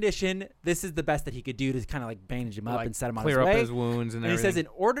current condition, this is the best that he could do to kind of like bandage him up Like, and set him on his clear up way. his wounds and And he everything. says, in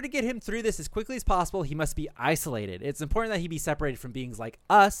order to get him through this as quickly as possible, he must be isolated. It's important that he be separated from beings like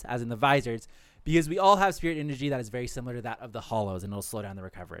us, as in the Visors, because we all have spirit energy that is very similar to that of the Hollows, and it'll slow down the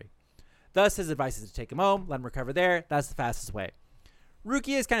recovery. Thus, his advice is to take him home, let him recover there. That's the fastest way.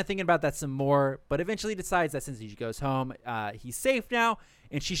 Rukia is kind of thinking about that some more, but eventually decides that since he goes home, he's safe now,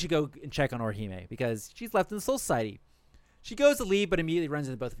 and she should go and check on Orihime because she's left in the Soul Society. She goes to leave, but immediately runs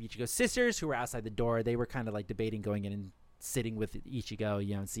into both of Ichigo's sisters, who were outside the door. They were kind of like debating going in and sitting with Ichigo,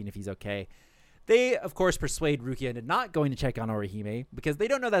 and seeing if he's okay. They, of course, persuade Rukia into not going to check on Orihime because they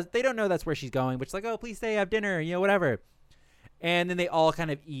don't know that's where she's going. Which is like, oh, please stay, have dinner, whatever. And then they all kind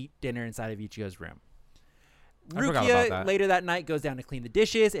of eat dinner inside of Ichigo's room. I forgot about Rukia that. later that night goes down to clean the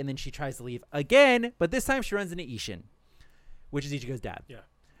dishes, and then she tries to leave again, but this time she runs into Ishin, which is Ichigo's dad. Yeah.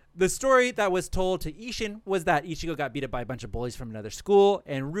 The story that was told to Ishin was that Ichigo got beat up by a bunch of bullies from another school,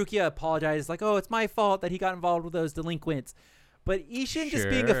 and Rukia apologized, like, oh, it's my fault that he got involved with those delinquents. But Ishin, just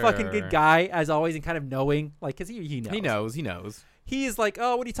being a fucking Sure. good guy, as always, and kind of knowing, like, because he knows. He knows. He is like,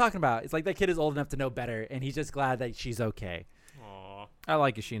 oh, what are you talking about? It's like that kid is old enough to know better, and he's just glad that she's okay. Aw. I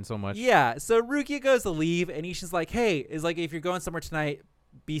like Ishin so much. Yeah, so Rukia goes to leave, and Ishin's like, hey, is like, if you're going somewhere tonight,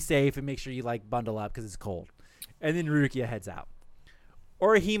 be safe and make sure you, like, bundle up because it's cold. And then Rukia heads out.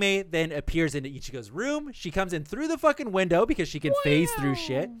 Orihime then appears into Ichigo's room. She comes in through the fucking window because she can phase through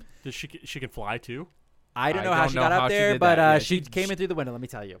shit. Does she can fly too? I don't I know how don't she know got how up she there, did but that. Yeah, she she- came in through the window, let me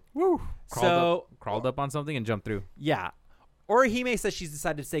tell you. Woo. So, Crawled up on something and jumped through. yeah. Orihime says she's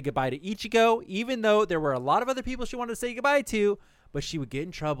decided to say goodbye to Ichigo, even though there were a lot of other people she wanted to say goodbye to, but she would get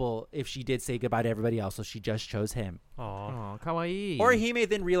in trouble if she did say goodbye to everybody else, so she just chose him. Aw. Oh, kawaii. Orihime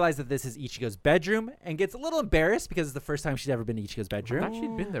then realized that this is Ichigo's bedroom and gets a little embarrassed because it's the first time she's ever been to Ichigo's I bedroom. thought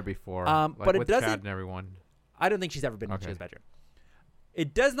she'd been there before. But it with doesn't- Chad and everyone. I don't think she's ever been in Okay. Ichigo's bedroom.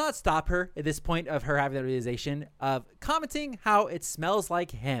 It does not stop her at this point of her having the realization of commenting how it smells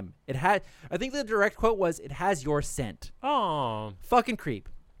like him. I think the direct quote was, "It has your scent." Oh, Fucking creep.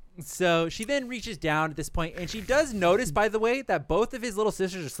 So she then reaches down at this point, and she does notice, by the way, that both of his little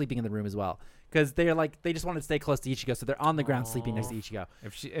sisters are sleeping in the room as well, because they just wanted to stay close to Ichigo, so they're on the ground sleeping next to Ichigo.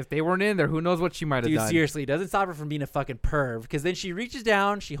 If they weren't in there, who knows what she might have Dude, done. seriously, it doesn't stop her from being a fucking perv, because then she reaches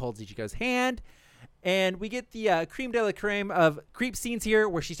down, she holds Ichigo's hand, and we get the creme de la creme of creep scenes here,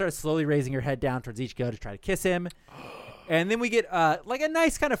 where she starts slowly raising her head down towards Ichigo to try to kiss him. And then we get like a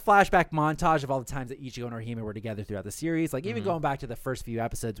nice kind of flashback montage of all the times that Ichigo and Orihime were together throughout the series. Like even going back to the first few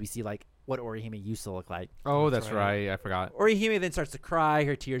episodes, we see like what Orihime used to look like. Oh, that's right. I forgot. Orihime then starts to cry.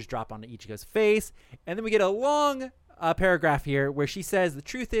 Her tears drop onto Ichigo's face. And then we get a long paragraph here where she says the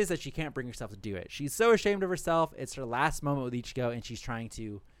truth is that she can't bring herself to do it. She's so ashamed of herself. It's her last moment with Ichigo, and she's trying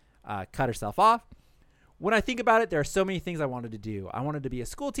to cut herself off. When I think about it, there are so many things I wanted to do. I wanted to be a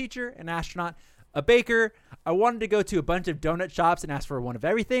school teacher, an astronaut, a baker. I wanted to go to a bunch of donut shops and ask for one of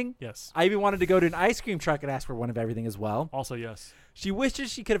everything. yes. I even wanted to go to an ice cream truck and ask for one of everything as well. Also, yes. She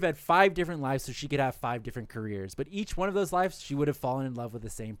wishes she could have had 5 different lives so she could have 5 different careers. But each one of those lives, she would have fallen in love with the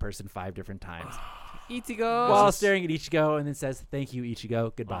same person 5 different times. Ichigo. While staring at Ichigo, and then says, "Thank you,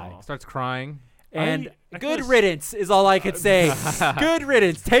 Ichigo. Goodbye." Aw. Starts crying. And I good could've- riddance is all I could say. Good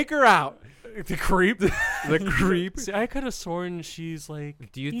riddance. Take her out. The creep. The creep. See, I could have sworn she's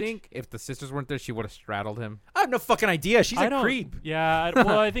like. Do you think if the sisters weren't there, she would have straddled him? I have no fucking idea. She's I a don't- creep. Yeah.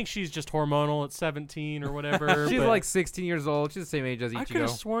 Well, I think she's just hormonal at 17 or whatever. She's but like 16 years old. She's the same age as I could have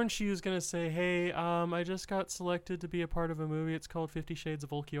Ichigo. sworn she was gonna say, "Hey, I just got selected to be a part of a movie. It's called 50 Shades of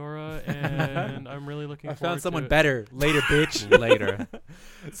Ulquiorra, and I'm really looking I forward found someone to it." better. Later, bitch. Later.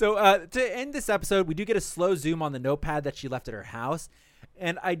 So to end this episode, we do get a slow zoom on the notepad that she left at her house.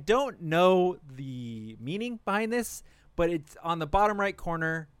 And I don't know the meaning behind this, but it's on the bottom right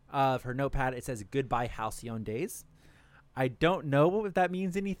corner of her notepad. It says, "Goodbye, Halcyon Days." I don't know if that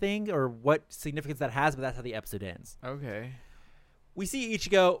means anything or what significance that has, but that's how the episode ends. Okay. We see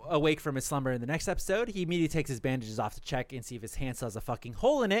Ichigo awake from his slumber in the next episode. He immediately takes his bandages off to check and see if his hand still has a fucking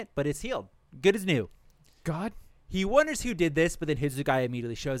hole in it, but it's healed. Good as new. God. He wonders who did this, but then Hizugaya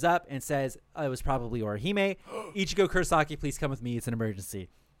immediately shows up and says, it was probably Orihime. Ichigo Kurosaki, please come with me. It's an emergency.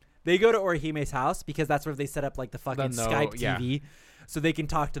 They go to Orihime's house because that's where they set up like the fucking Skype TV so they can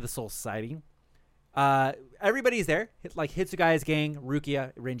talk to the Soul Society. Everybody's there, like Hitsugaya's gang,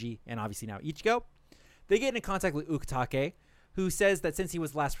 Rukia, Renji, and obviously now Ichigo. They get into contact with Ukitake, who says that since he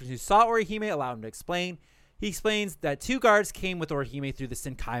was the last person who saw Orihime, allow him to explain. He explains that 2 guards came with Orihime through the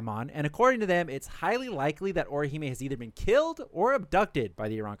Senkaimon, and according to them, it's highly likely that Orihime has either been killed or abducted by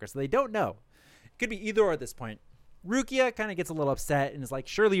the Iranka, so they don't know. It could be either or at this point. Rukia kind of gets a little upset and is like,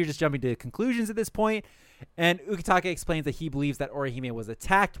 surely you're just jumping to conclusions at this point. And Ukitake explains that he believes that Orihime was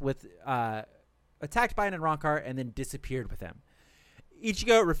attacked by an Iranka and then disappeared with him.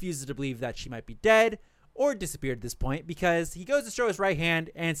 Ichigo refuses to believe that she might be dead or disappeared at this point because he goes to show his right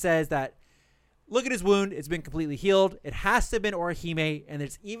hand and says that, look at his wound. It's been completely healed. It has to have been Orihime, and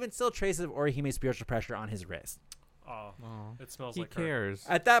there's even still traces of Orihime's spiritual pressure on his wrist. Oh, it smells He like her. cares.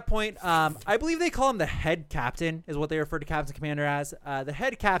 At that point, I believe they call him the head captain, is what they refer to Captain Commander as. The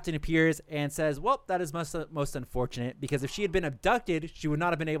head captain appears and says, well, that is most unfortunate, because if she had been abducted, she would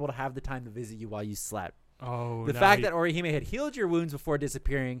not have been able to have the time to visit you while you slept. Oh, The fact that Orihime had healed your wounds before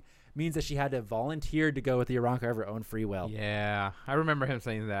disappearing means that she had to volunteer to go with the Iranka of her own free will. Yeah, I remember him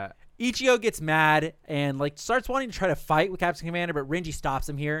saying that. Ichigo gets mad and like starts wanting to try to fight with Captain Commander, but Renji stops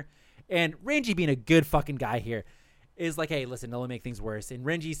him here. And Renji, being a good fucking guy here, is like, hey, listen, don't make things worse. And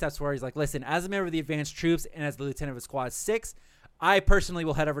Renji steps forward. He's like, listen, as a member of the advanced troops and as the lieutenant of Squad 6, I personally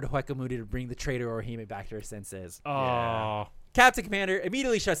will head over to Huekamudi to bring the traitor Orihime back to her senses. Oh, Captain Commander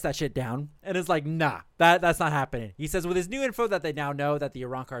immediately shuts that shit down and is like, nah, that's not happening. He says with his new info that they now know that the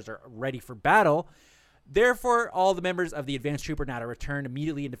Irankars are ready for battle, therefore all the members of the advanced troop are now to return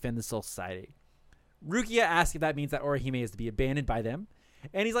immediately and defend the Soul Society. Rukia asks if that means that Orihime is to be abandoned by them.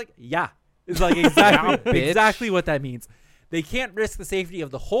 And he's like, yeah. It's like exactly what that means. They can't risk the safety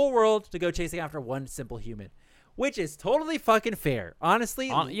of the whole world to go chasing after one simple human, which is totally fucking fair.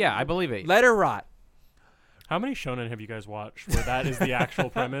 Honestly, Yeah, I believe it. let her rot. how many shonen have you guys watched where that is the actual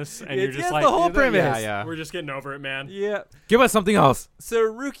premise, and you're It's just just like, the whole premise. Yeah. we're just getting over it, man. Yeah. Give us something else. So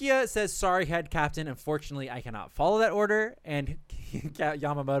Rukia says, sorry, head captain. Unfortunately, I cannot follow that order. And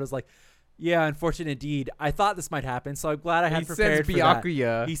Yamamoto's like, yeah, unfortunate indeed. I thought this might happen, so I'm glad I had prepared for that.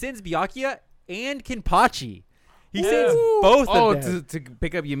 Byakuya. He sends Byakuya and Kenpachi. He sends both of them. To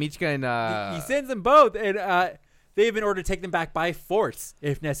pick up Yamichika and He sends them both. And They have been ordered to take them back by force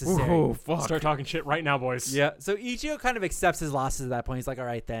if necessary. Oh, fuck. Start talking shit right now, boys. Yeah. So Ichigo kind of accepts his losses at that point. He's like, all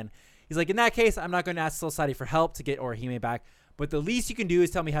right, then. He's like, in that case, I'm not going to ask Soul Society for help to get Orihime back. But the least you can do is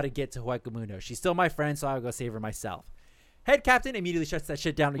tell me how to get to Hueco She's still my friend, so I'll go save her myself. Head captain immediately shuts that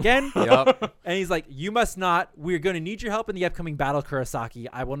shit down again. Yup. And he's like, you must not. We're going to need your help in the upcoming battle, Kurosaki.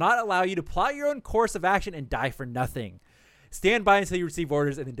 I will not allow you to plot your own course of action and die for nothing. Stand by until you receive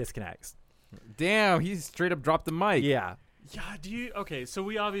orders and then disconnects. Damn, he straight up dropped the mic. Yeah. Yeah, okay, so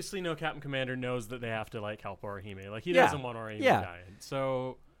we obviously know Captain Commander knows that they have to, like, help Orihime. Like, he Yeah. doesn't want Orihime Yeah. dying.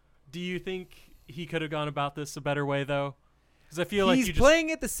 So, do you think he could have gone about this a better way, though? Because I feel like He's you just... playing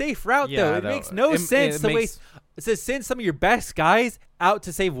it the safe route, Yeah, though. It though. makes no It- sense it to makes- waste. It says send some of your best guys out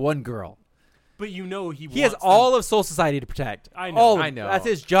to save one girl. But you know He has wants all of Soul Society to protect. I know. All of I it. know. That's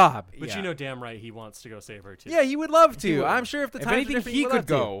his job. But Yeah. you know damn right he wants to go save her, too. Yeah, he would love to. He would. I'm sure if the If times anything, were different, he would could love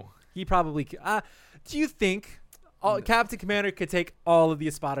to. go. He probably could. Do you think Captain Commander could take all of the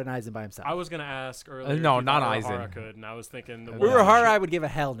Espada and Aizen by himself? I was going to ask earlier no, if you not thought Aizen. Urahara could, and I was thinking the Yeah. ones, Urahara, that, I would give a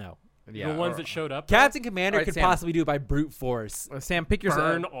hell no. Yeah, the ones or- that showed up. Captain Commander Alright, could Sam. possibly do it by brute force. Sam, pick your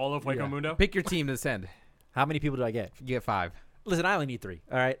burn all of Hueco Mundo. Pick your team to send. How many people do I get? You get 5. Listen, I only need 3.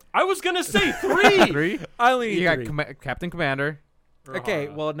 All right. I was going to say 3! 3. I only need You got 3. Captain Commander. Okay,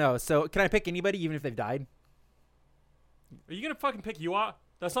 Urahara. well, no. So can I pick anybody even if they've died? Are you going to fucking pick Yua?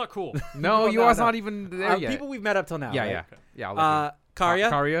 That's not cool. No, Well, you no, are no. not even there yet. People we've met up till now. yeah, right? yeah, yeah. I'll let you.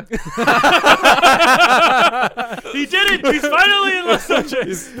 Karya. Karya. He did it! He's finally in Los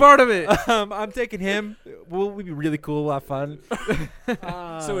Angeles! Part of it. I'm taking him. We'll be really cool. We'll have fun.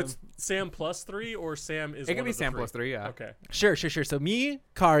 So it's Sam plus 3 or Sam is It can one be of the Sam 3? plus 3. Yeah. Okay. Sure. So me,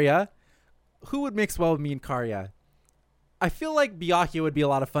 Karya. Who would mix well with me and Karya? I feel like Byakuya would be a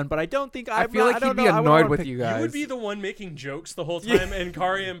lot of fun, but I don't think I feel like he'd be annoyed with you guys. You would be the one making jokes the whole Yeah. time, and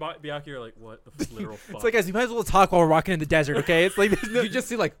Kari and Byakuya are like, what the literal fuck? It's like, guys, you might as well talk while we're walking in the desert, okay? It's like, there's no, You just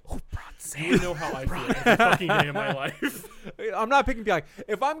see like, you know how I feel every fucking day of my life. I'm not picking Byakuya.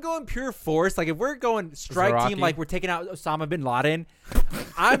 If I'm going pure force, like if we're going strike team, Zaraki. like we're taking out Osama bin Laden,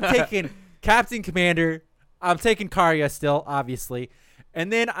 I'm taking Captain Commander. I'm taking Karya still, obviously.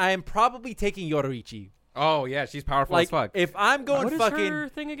 And then I'm probably taking Yoruichi. oh yeah, she's powerful Like, as fuck. if I'm going What is fucking... her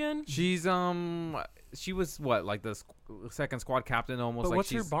thing again? She's she was what, like the second squad captain almost. But like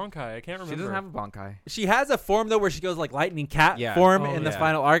what's her she's, Bankai? I can't remember. She doesn't have a Bankai. She has a form, though, where she goes like lightning cat Yeah. form Oh, in the yeah.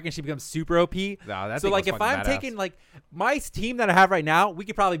 final arc, and she becomes super OP. Nah, that So, thing like, was if fucking I'm badass. taking, like, my team that I have right now, we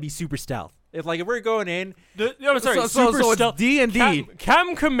could probably be super stealth. If we're going in... I'm sorry, so super it's stealth. D&D.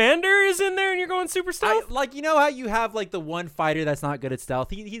 Captain Commander is in there, and you're going super stealth. like, you know how you have, like, the one fighter that's not good at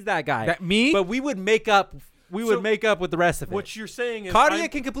stealth? He's that guy. That me? But we would make up... We would So, make up with the rest of it. What you're saying is,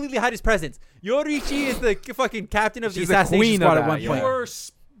 Karya can completely hide his presence. Yoriichi is the fucking captain of She's the the assassination queen of squad at that, one yeah. point. you're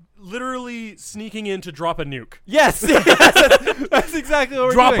literally sneaking in to drop a nuke. Yes, that's exactly what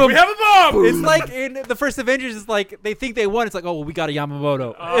we're Drop doing. him. We have a bomb. It's like in the first Avengers. It's like they think they won. It's like, oh, well, we got a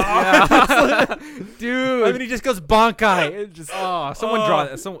Yamamoto, Dude. and then he just goes Bankai. It just, Oh, someone draw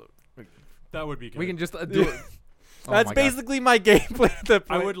that. Some, That would be good. we can just do it. Oh that's my God. basically my gameplay. At the I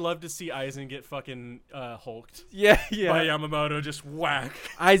point. would love to see Aizen get fucking hulked yeah. by Yamamoto. Just whack.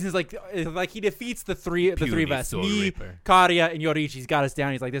 Aizen's like he defeats the three of us. Soul Me, Reaper. Karya, and Yoriichi's got us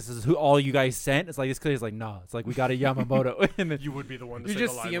down. He's like, this is who all you guys sent. It's like this kid is like, no. It's like we got a Yamamoto, and then You would be the one to You say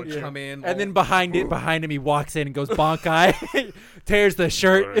just the see line. him come in. and then behind him, he walks in and goes Bankai, tears the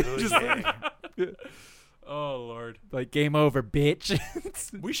shirt, just Oh lord, like game over, bitch.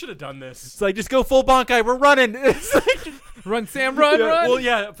 we should have done this. It's like just go full Bankai. We're running. It's like, Run, Sam, run, Yeah, run. Well,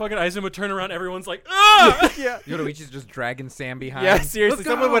 yeah, fucking Aizen would turn around. Everyone's like, ah! yeah. Yoruichi's just dragging Sam behind. Yeah, seriously, Let's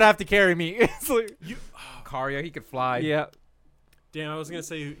someone go. would have to carry me. It's like, Karya, he could fly. yeah, Damn, I was gonna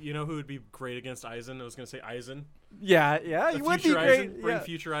say, you know who would be great against Aizen? I was gonna say Aizen. yeah. The You would be future great. Aizen, bring Yeah,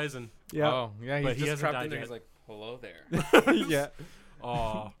 future Aizen. yeah, Oh, yeah. He's But he just hasn't trapped died in there. yet. He's like, hello there. yeah.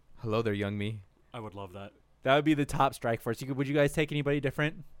 Oh, Hello there, young me. I would love that. That would be the top strike force. Would you guys take anybody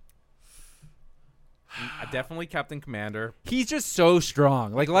different? Definitely Captain Commander. He's just so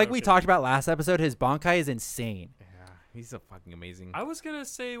strong. Like we Okay. talked about last episode, his Bankai is insane. Yeah, he's a fucking amazing. I was gonna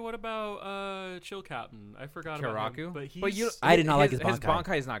say, what about Chill Captain? I forgot about him. Kiraku. But he's. But you, I did not like his His Bankai.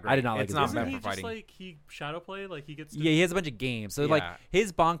 Bankai is not great. I did not like it's his not isn't meant he for just fighting. like he shadow play? Like he gets. To, Yeah, he has a bunch of games. So like Yeah.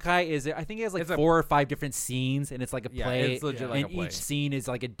 his Bankai is, I think he has like It's a- 4 or 5 different scenes, and it's like a Yeah, play. it's legit yeah. like and a play. each scene is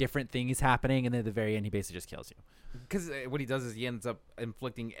like a different thing is happening, and then at the very end, he basically just kills you. Because what he does is he ends up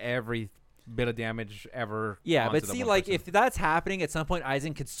inflicting every bit of damage ever. Yeah, onto but the see, one like person. if that's happening at some point,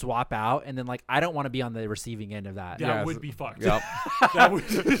 Aizen could swap out, and then like I don't want to be on the receiving end of that. that Yeah, would so- be fucked. Yep. That would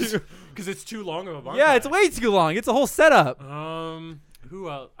because it's too long of a Bankai. Yeah, it's way too long. It's a whole setup. Who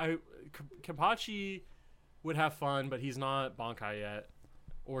else? Kapachi would have fun, but he's not Bankai yet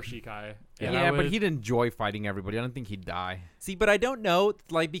or Shikai. And Yeah, I but would- he'd enjoy fighting everybody. I don't think he'd die. See, but I don't know,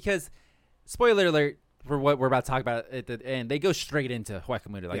 like, because spoiler alert for what we're about to talk about at the end, they go straight into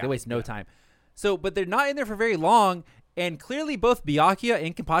Huecamundo. Like, Yeah, they waste no time. So, but they're not in there for very long, and clearly both Byakuya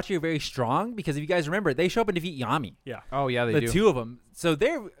and Kenpachi are very strong because if you guys remember, they show up and defeat Yami. Yeah. Oh yeah, they The do. two of them. So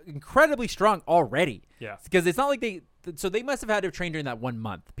they're incredibly strong already. Yeah. Because it's not like so they must have had to train during that 1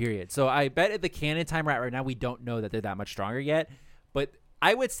 month period. So I bet at the canon time right now, we don't know that they're that much stronger yet. But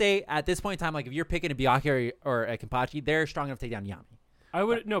I would say at this point in time, like if you're picking a Byakuya or a Kenpachi, they're strong enough to take down Yami. I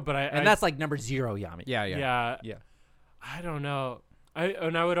would And that's like number 0 Yami. Yeah. I don't know. I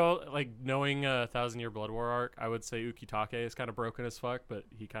would knowing 1,000 Year Blood War arc, I would say Ukitake is kind of broken as fuck, but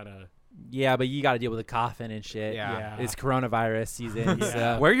he kind of Yeah, but you got to deal with the coffin and shit. Yeah. It's coronavirus season. Yeah.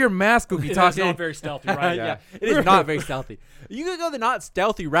 So. Wear your mask, It's not Ukitake. very stealthy, right? Yeah. It is not very stealthy. You could go the not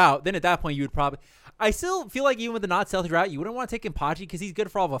stealthy route. Then at that point, you would probably. I still feel like even with the not stealthy route, you wouldn't want to take Kenpachi because he's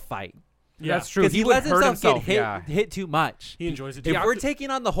good for all of a fight. Yeah. That's true. Because he would lets hurt himself get Yeah. hit too much. He enjoys it. If too. we're taking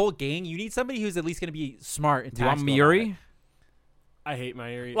on the whole gang, you need somebody who's at least going to be smart and Do you want tactical about it. Miuri? I hate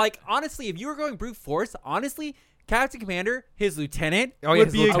Mayuri. Like, honestly, if you were going brute force, honestly, Captain Commander, his lieutenant, Oh, yeah, would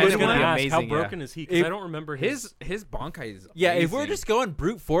his be a I was lieutenant good would gonna be one. ask amazing, how yeah. broken is he? Because If- I don't remember His Bankai is Yeah, if we're amazing. just going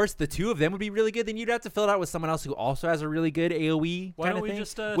brute force, the two of them would be really good. Then you'd have to fill it out with someone else who also has a really good AoE Why kind don't of we thing,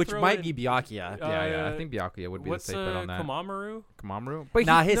 just, which throw might in- be Byakuya. Yeah, I Uh, think Byakuya would be the What's safe bet on that. Komamoru? Komamoru? But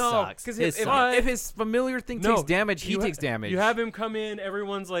Nah, his sucks. Because His if, sucks. if his familiar thing takes damage, he takes damage. You have him come in.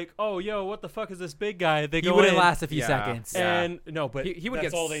 Everyone's like, "Oh, yo, what the fuck is this big guy?" They He go wouldn't in, last a few Yeah. seconds. and no, but he would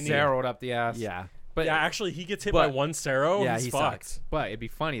that's get all they need. zeroed up the ass. Yeah. But Yeah, actually, he gets hit by but- one Sero. Yeah, he's he fucked. sucks. But it'd be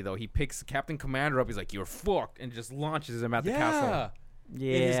funny though. He picks Captain Commander up. He's like, "You're fucked," and just launches him at the castle.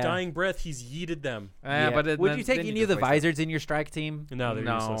 Yeah. In his dying breath, he's yeeted them. But would then- you take then any of the just waste it. Vizards in your strike team? No, they're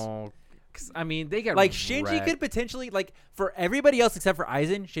useless. No, 'cause, I mean they get Like Shinji wrecked. could potentially, like for everybody else except for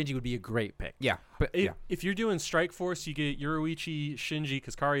Aizen, Shinji would be a great pick. Yeah, but yeah. If you're doing Strike Force, you get Yoruichi, Shinji,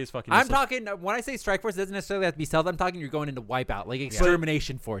 because Kari is fucking I'm useless. talking when I say strike force, it doesn't necessarily have to be stealth. I'm talking you're going into wipeout, like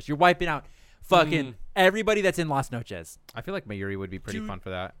extermination force. You're wiping out fucking everybody that's in Las Noches. I feel like Mayuri would be pretty Dude, fun for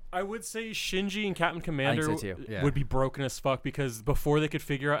that. I would say Shinji and Captain Commander so, too. Yeah. would be broken as fuck because before they could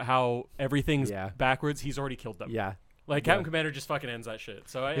figure out how everything's Yeah. backwards, he's already killed them. Yeah. Like Captain Commander just fucking ends that shit.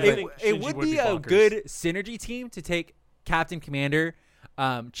 So I It, think it Shinji would be a bonkers. good synergy team to take Captain Commander,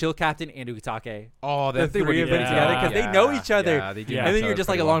 Chill Captain, and Ukitake. Oh, The that thing would three be of them together because they know each other. Yeah, they do Yeah. know And each then you're other just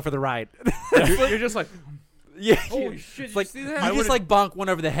like pretty along well. for the ride. You're just like, Yeah. holy shit! It's like you see you that? just like bonk one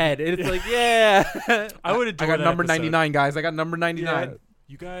over the head. And it's like, yeah. I would I adore got that number episode. 99, guys. I got number 99. Yeah.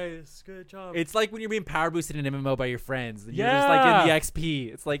 You guys, good job. It's like when you're being power boosted in an MMO by your friends. And you're just like in the Yeah.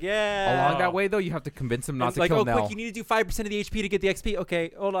 XP. It's like, yeah. Along that way, though, you have to convince him not It's to like, kill oh, Nell. quick, you need to do 5% of the HP to get the XP.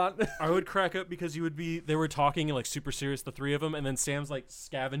 Okay, hold on. I would crack up because they were talking and like super serious, the three of them, and then Sam's like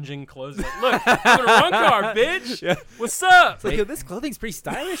scavenging clothes. Like, look, it's the wrong car, bitch. Yeah. What's up? It's like, yo, this clothing's pretty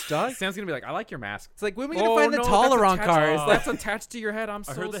stylish, dog. Sam's gonna be like, I like your mask. It's like, when are we going to Oh, find the no, Toleron that's car? attached- It's like, That's attached to your head. I'm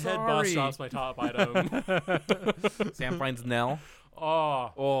I so heard the sorry. head boss drops my top item. Sam finds Nell.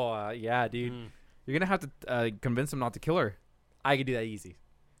 Oh, yeah, dude. You're gonna have to convince him not to kill her. I could do that easy.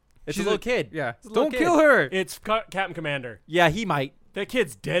 It's She's a little a- kid. Yeah. It's a little Don't kid. kill her. it's Captain Commander. Yeah, he might. That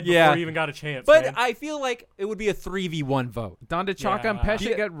kid's dead Yeah. before he even got a chance. But man. I feel like it would be a 3v1 vote. Donda Chaka and Yeah.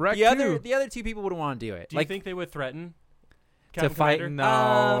 Pesha get wrecked The too. other two people would want to do it. do you like think they would threaten to Captain fight? Commander?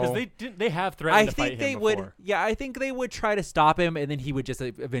 No. Because they didn't. They have threatened I to fight think they him would. before. Yeah, I think they would try to stop him, and then he would just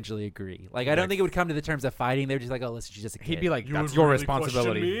eventually agree. Like, I don't think it would come to the terms of fighting. They're just like, oh, listen, she's just a kid. He'd be like, You that's would your really question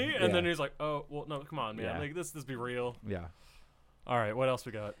responsibility. me? And Yeah. then he's like, oh, well, no, come on, man. Yeah. Like, this be real. yeah. All right, what else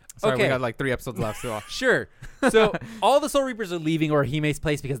we got? Sorry, Okay. we got like 3 episodes left. So Sure. So all the Soul Reapers are leaving Orihime's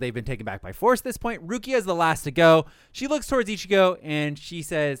place because they've been taken back by force at this point. Rukia is the last to go. She looks towards Ichigo and she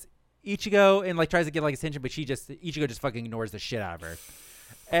says, Ichigo, and like tries to get like attention, but Ichigo just fucking ignores the shit out of her.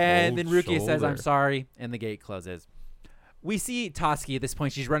 And Cold then Rukia says, I'm shoulder. sorry, and the gate closes. We see Tatsuki at this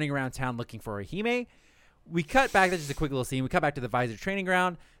point. She's running around town looking for Orihime. We cut back. That's just a quick little scene. We cut back to the Visor training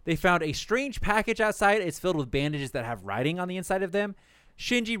ground. They found a strange package outside. It's filled with bandages that have writing on the inside of them.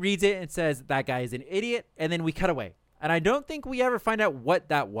 Shinji reads it and says, that guy is an idiot. And then we cut away. And I don't think we ever find out what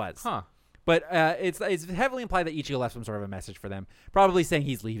that was. huh? But it's heavily implied that Ichigo left some sort of a message for them, probably saying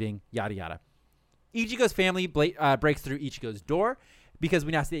he's leaving, yada, yada. Ichigo's family breaks through Ichigo's door because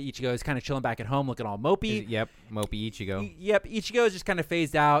we now see that Ichigo is kind of chilling back at home looking all mopey. Yep, Mopey Ichigo. Yep, Ichigo is just kind of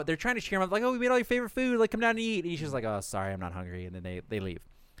phased out. They're trying to cheer him up, like, oh, we made all your favorite food. Like, come down and eat. And Ichigo's like, oh, sorry, I'm not hungry. And then they leave.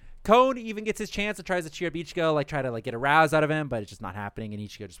 Cone even gets his chance and tries to cheer up Ichigo, like try to like get a rouse out of him, but it's just not happening. And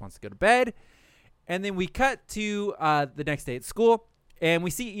Ichigo just wants to go to bed. And then we cut to the next day at school. And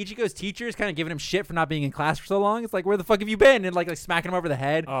we see Ichigo's teachers kind of giving him shit for not being in class for so long. It's like, where the fuck have you been? And like smacking him over the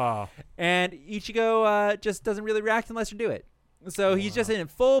head. Oh. And Ichigo just doesn't really react unless you do it. So he's just in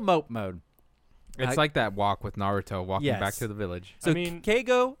full mope mode. It's like that walk with Naruto walking back to the village. So I mean,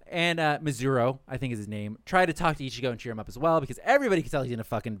 Keigo and Mizuro, I think is his name, try to talk to Ichigo and cheer him up as well because everybody can tell he's in a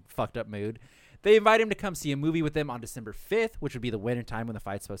fucking fucked up mood. They invite him to come see a movie with them on December 5th, which would be the winter time when the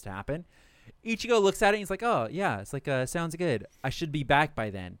fight's supposed to happen. Ichigo looks at it and he's like, oh, yeah, it's like, sounds good. I should be back by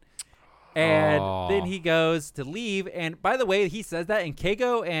then. And then he goes to leave. And by the way, he says that, and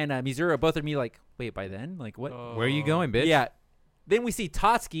Keigo and Mizuro both are me like, wait, by then? Like, what? Where are you going, bitch? Yeah. Then we see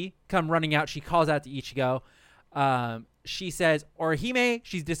Tatsuki come running out. She calls out to Ichigo. She says, Orihime,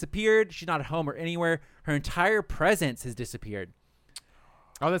 she's disappeared. She's not at home or anywhere. Her entire presence has disappeared.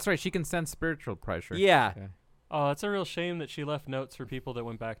 Oh, that's right. She can sense spiritual pressure. Yeah. Okay. Oh, it's a real shame that she left notes for people that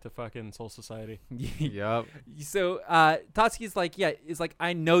went back to fucking Soul Society. Yep. So Tatsuki's like, yeah, it's like,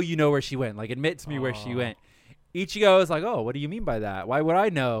 I know you know where she went. Like, admit to me where she went. Ichigo is like, oh, what do you mean by that? Why would I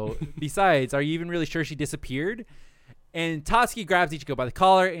know? Besides, are you even really sure she disappeared? And Tatsuki grabs Ichigo by the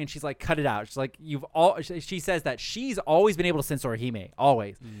collar, and she's like, cut it out. She's like, she says that she's always been able to sense Orihime,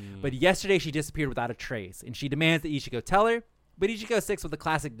 always. But yesterday she disappeared without a trace, and she demands that Ichigo tell her. But Ichigo sticks with the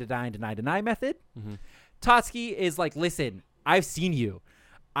classic deny method. Tatsuki is like, listen, I've seen you.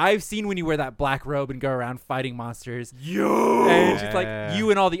 I've seen when you wear that black robe and go around fighting monsters. And she's like, you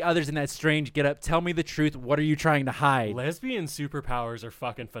and all the others in that strange getup, tell me the truth. What are you trying to hide? Lesbian superpowers are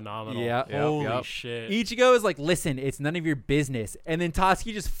fucking phenomenal. Yeah. Holy shit. Ichigo is like, listen, it's none of your business. And then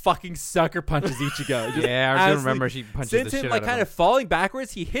Tatsuki just fucking sucker punches Ichigo. Yeah, I do remember she punches the sends shit him out like of kind him. of falling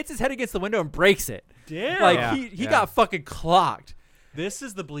backwards. He hits his head against the window and breaks it. Damn. Like he got fucking clocked. This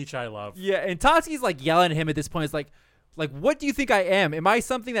is the Bleach I love. Yeah, and Tatsuki's like yelling at him at this point. It's like, what do you think I am? Am I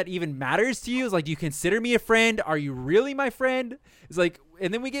something that even matters to you? It's like, do you consider me a friend? Are you really my friend? It's like,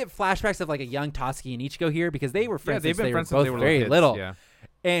 and then we get flashbacks of like a young Tatsuki and Ichigo here because they were friends since they were both very little. Yeah.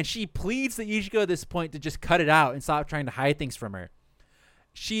 And she pleads to Ichigo at this point to just cut it out and stop trying to hide things from her.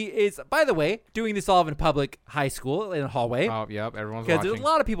 She is, by the way, doing this all in a public high school in a hallway. Oh, yep, everyone's Because watching. there's a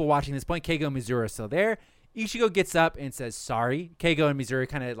lot of people watching this point. Keigo and Mizuro are still there. Ichigo gets up and says sorry. Keigo and Mizuro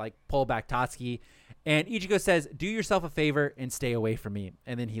kind of like pull back Tatsuki. And Ichigo says, do yourself a favor and stay away from me.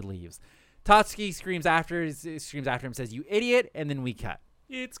 And then he leaves. Tatsuki screams after him, says, you idiot. And then we cut.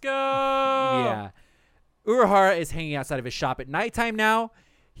 Let's go. Yeah. Urahara is hanging outside of his shop at nighttime now.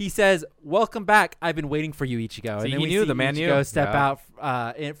 He says, welcome back. I've been waiting for you, Ichigo. So and then he we knew, see the man Ichigo knew. step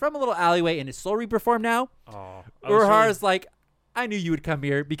Yeah. out from a little alleyway in his Soul Reaper form now. Oh, Urahara's like, I knew you would come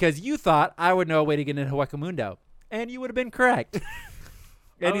here because you thought I would know a way to get into Huecamundo. And you would have been correct.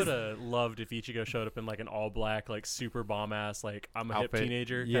 I And would have loved if Ichigo showed up in like an all black, like super bomb ass, like I'm a Outfit. hip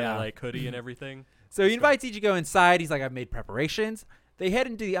teenager, kind Yeah. of like hoodie and everything. So he invites Ichigo inside. He's like, I've made preparations. They head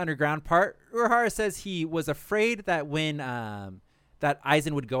into the underground part. Urahara says he was afraid that when that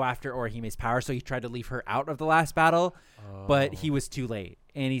Aizen would go after Orihime's power, so he tried to leave her out of the last battle, but he was too late.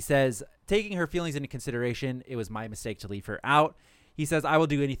 And he says, taking her feelings into consideration, it was my mistake to leave her out. He says, I will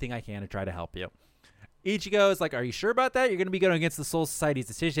do anything I can to try to help you. Ichigo is like, are you sure about that? You're going to be going against the Soul Society's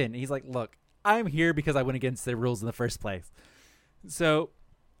decision. And he's like, look, I'm here because I went against their rules in the first place. So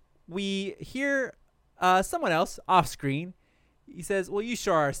we hear someone else off screen. He says, well, you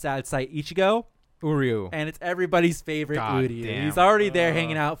sure are a sad sight, Ichigo. Uryu. And it's everybody's favorite God Uryu. damn. He's already there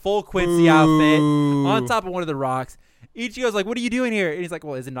hanging out, full Quincy outfit, on top of one of the rocks. Ichigo's like, what are you doing here? And he's like,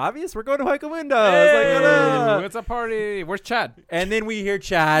 well, isn't it obvious? We're going to Huecamundo. It's like, "What up?" It's a party. Where's Chad? And then we hear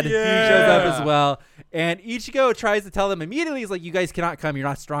Chad. He shows up as well. And Ichigo tries to tell them immediately, he's like, you guys cannot come. You're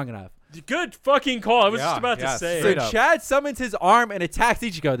not strong enough. Good fucking call. I was just Yeah, about to yeah, say. So straight up. Chad summons his arm and attacks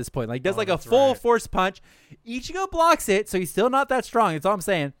Ichigo at this point. Like, does like a that's full right. force punch. Ichigo blocks it, so he's still not that strong. That's all I'm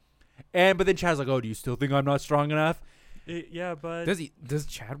saying. But then Chad's like, oh, do you still think I'm not strong enough? Yeah, but Does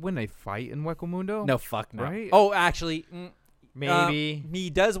Chad win a fight in Huecamundo? No, fuck no. Right? Oh, actually, Maybe. he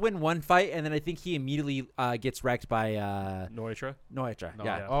does win one fight, and then I think he immediately gets wrecked by Noitra. Noitra. No,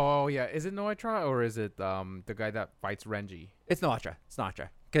 yeah. yeah. Oh, yeah. Is it Noitra or is it the guy that fights Renji? It's Noitra. It's Noitra.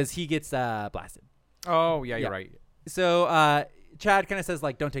 Because he gets blasted. Oh, yeah, you're Yeah. right. So Chad kind of says,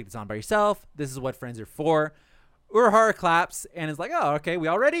 like, don't take this on by yourself. This is what friends are for. Urahara claps and is like, oh, okay, we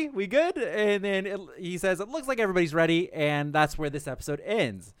all ready? We good? And then he says, it looks like everybody's ready, and that's where this episode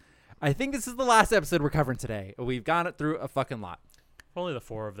ends. I think this is the last episode we're covering today. We've gone through a fucking lot. If only the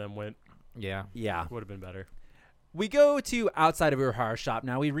four of them went, Yeah. Yeah. would have been better. We go to outside of Urahara's shop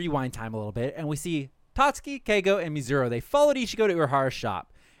now. We rewind time a little bit, and we see Tatsuki, Keigo, and Mizuro. They followed Ichigo to Urahara's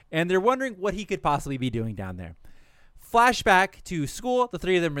shop, and they're wondering what he could possibly be doing down there. Flashback to school. The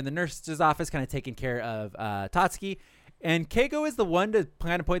three of them are in the nurse's office kind of taking care of Tatsuki, And Keigo is the one to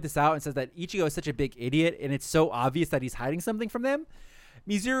kind of point this out and says that Ichigo is such a big idiot, and it's so obvious that he's hiding something from them.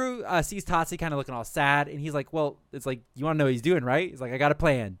 Mizuru sees Tatsuki kind of looking all sad, and he's like, well, it's like, you want to know what he's doing, right? He's like, I got a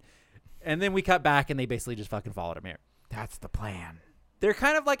plan. And then we cut back, and they basically just fucking followed him here. That's the plan. They're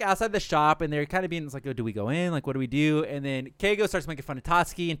kind of like outside the shop, and they're kind of being like, oh, do we go in? Like, what do we do? And then Keigo starts making fun of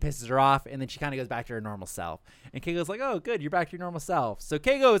Tatsuki and pisses her off, and then she kind of goes back to her normal self. And Keigo's like, oh, good, you're back to your normal self. So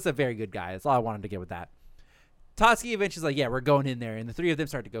Keigo is a very good guy. That's all I wanted to get with that. Tatsuki eventually is like, yeah, we're going in there. And the three of them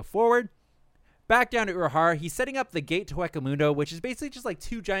start to go forward. Back down to Urahara. He's setting up the gate to Huecamundo, which is basically just like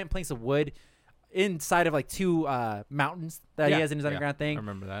two giant planks of wood inside of like two mountains that he has in his underground thing. I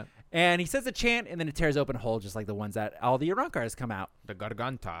remember that. And he says a chant, and then it tears open a hole just like the ones that all the Arrancars come out. The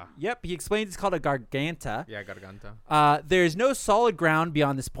Garganta. Yep, he explains it's called a Garganta. Yeah, Garganta. There's no solid ground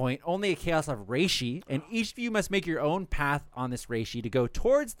beyond this point, only a chaos of reishi, and each of you must make your own path on this reishi to go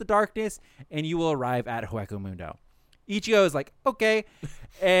towards the darkness, and you will arrive at Huecamundo. Ichigo is like, okay,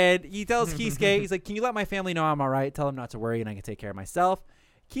 and he tells Kisuke, he's like, can you let my family know I'm all right? Tell them not to worry, and I can take care of myself.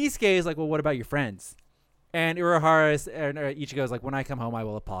 Kisuke is like, well, what about your friends? And Ichigo is like, when I come home, I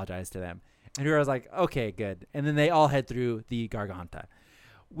will apologize to them. And Urahara's like, okay, good. And then they all head through the Garganta.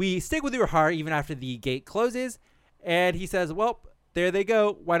 We stick with Urahara even after the gate closes. And he says, well, there they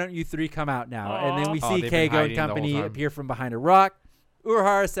go. Why don't you three come out now? Aww. And then we see they've been Keigo and hiding the whole company time. appear from behind a rock.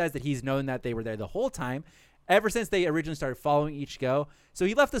 Urahara says that he's known that they were there the whole time, ever since they originally started following Ichigo. So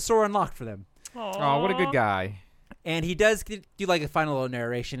he left the store unlocked for them. Oh, what a good guy. And he does do like a final little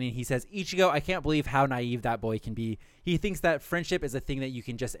narration, and he says, Ichigo, I can't believe how naive that boy can be. He thinks that friendship is a thing that you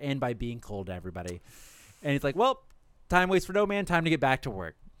can just end by being cold to everybody. And he's like, well, time waits for no man, time to get back to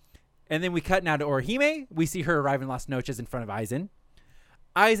work. And then we cut now to Orihime. We see her arrive in Las Noches in front of Aizen.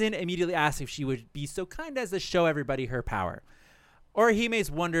 Aizen immediately asks if she would be so kind as to show everybody her power. Orihime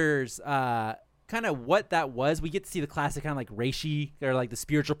wonders kind of what that was. We get to see the classic kind of like reishi, or like the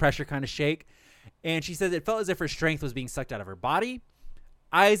spiritual pressure kind of shake. And she says it felt as if her strength was being sucked out of her body.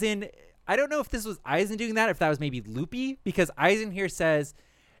 Aizen, I don't know if this was Aizen doing that, or if that was maybe Loopy, because Aizen here says,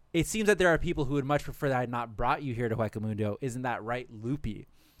 it seems that there are people who would much prefer that I had not brought you here to Huecamundo. Isn't that right, Loopy?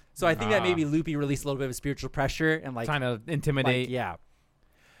 So I think that maybe Loopy released a little bit of spiritual pressure and like Trying to intimidate. yeah.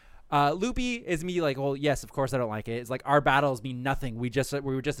 Loopy is me like, well, yes, of course I don't like it. It's like our battles mean nothing. We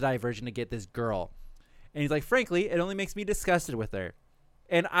were just a diversion to get this girl. And he's like, frankly, it only makes me disgusted with her.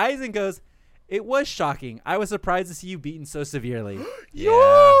 And Aizen goes, it was shocking. I was surprised to see you beaten so severely.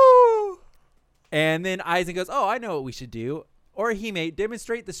 Yeah. And then Aizen goes, oh, I know what we should do. Orihime,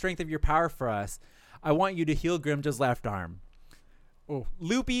 demonstrate the strength of your power for us. I want you to heal Grimjo's left arm. Oh.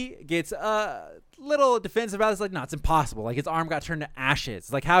 Loopy gets a little defensive about this. Like, no, it's impossible. Like, his arm got turned to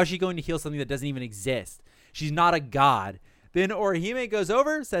ashes. Like, how is she going to heal something that doesn't even exist? She's not a god. Then Orihime goes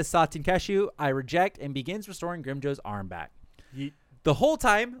over, says Satin Keshu, I reject, and begins restoring Grimjo's arm back. The whole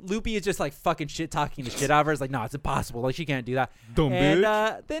time, Loopy is just like fucking shit talking the shit out of her. It's like, no, it's impossible. Like, she can't do that. Dumb and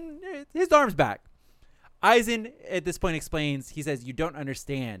bitch. then his arm's back. Aizen at this point explains, he says, you don't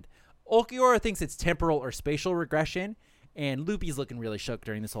understand. Ulquiorra thinks it's temporal or spatial regression, and Loopy's looking really shook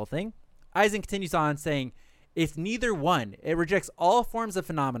during this whole thing. Aizen continues on saying, it's neither one. It rejects all forms of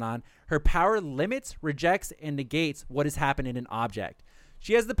phenomenon. Her power limits, rejects, and negates what has happened in an object.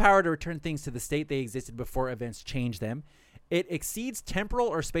 She has the power to return things to the state they existed before events change them. It exceeds temporal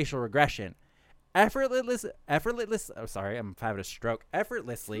or spatial regression. Effortlessly,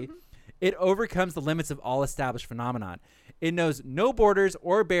 it overcomes the limits of all established phenomenon. It knows no borders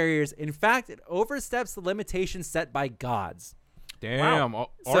or barriers. In fact, it oversteps the limitations set by gods. Damn.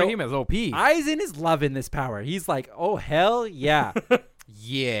 Wow. Orihime is OP. Aizen is loving this power. He's like, oh, hell yeah.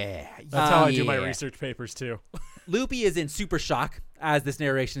 Yeah. That's how I do my research papers too. Loopy is in super shock as this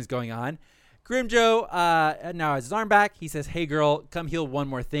narration is going on. Grimjo now has his arm back. He says, hey, girl, come heal one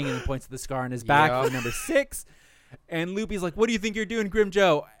more thing, and he points to the scar on his back for number 6. And Loopy's like, what do you think you're doing,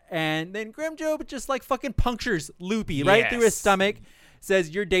 Grimjo? And then Grimjo just like fucking punctures Loopy right through his stomach, says,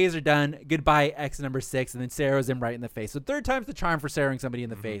 your days are done. Goodbye, X number 6, and then Sarah's him right in the face. So third time's the charm for sarrowing somebody in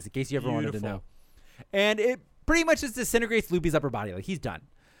the face, in case you ever wanted to know. And it pretty much just disintegrates Loopy's upper body. Like, he's done.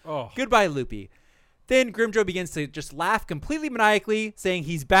 Oh. Goodbye, Loopy. Then Grimjo begins to just laugh completely maniacally, saying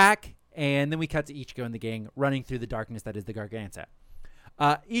he's back. And then we cut to Ichigo and the gang running through the darkness that is the Garganta.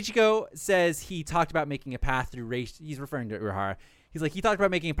 Ichigo says he talked about making a path through Reishi. He's referring to Urahara. He's like, he talked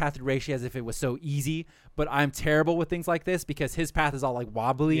about making a path through Reishi as if it was so easy, but I'm terrible with things like this because his path is all like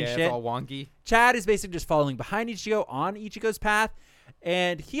wobbly and shit. It's all wonky. Chad is basically just following behind Ichigo on Ichigo's path,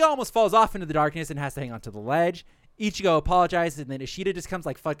 and he almost falls off into the darkness and has to hang onto the ledge. Ichigo apologizes, and then Ishida just comes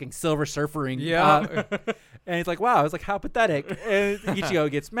like fucking Silver Surfering. Yeah. And he's like, wow. I was like, how pathetic. And Ichigo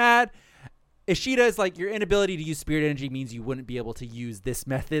gets mad. Ishida is like, your inability to use spirit energy means you wouldn't be able to use this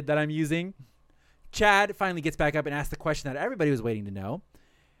method that I'm using. Chad finally gets back up and asks the question that everybody was waiting to know.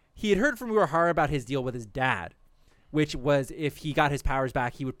 He had heard from Urahara about his deal with his dad, which was if he got his powers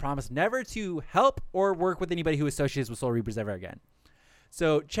back, he would promise never to help or work with anybody who associates with Soul Reapers ever again.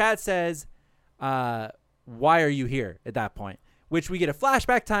 So Chad says, why are you here at that point? Which we get a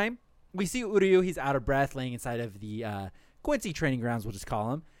flashback time. We see Uryu. He's out of breath, laying inside of the Quincy training grounds, we'll just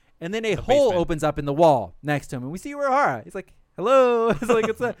call him. And then a hole basement opens up in the wall next to him. And we see Urahara. He's like, hello.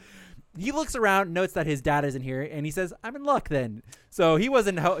 It's like, he looks around, notes that his dad isn't here, and he says, I'm in luck then. So he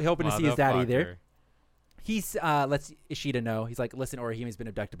wasn't hoping to see his dad either. He lets Ishida know. He's like, listen, Orihime's been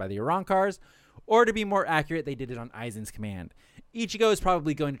abducted by the Urankars. Or to be more accurate, they did it on Aizen's command. Ichigo is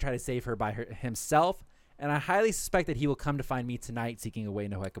probably going to try to save her by himself, and I highly suspect that he will come to find me tonight seeking away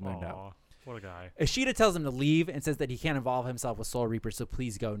no Hekamundo. Aw, what a guy. Ishida tells him to leave and says that he can't involve himself with Soul Reaper, so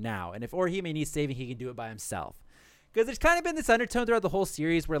please go now. And if Orihime needs saving, he can do it by himself. Because there's kind of been this undertone throughout the whole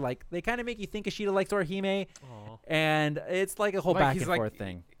series where, like, they kind of make you think Ishida likes Orihime, and it's like a whole back and forth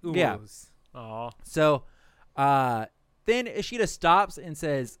thing. Yeah. Aw. So then Ishida stops and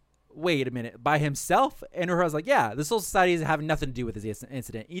says, wait a minute, by himself? And Urahara's like, yeah, the Soul Society is having nothing to do with this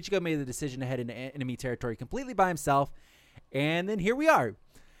incident. Ichigo made the decision to head into enemy territory completely by himself, and then here we are.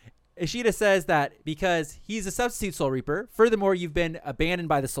 Ishida says that because he's a substitute Soul Reaper, furthermore, you've been abandoned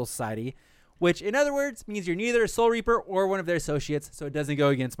by the Soul Society, which in other words means you're neither a Soul Reaper or one of their associates, so it doesn't go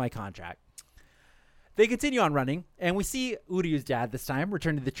against my contract. They continue on running, and we see Uryu's dad this time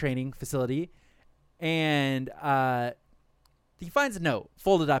return to the training facility, and he finds a note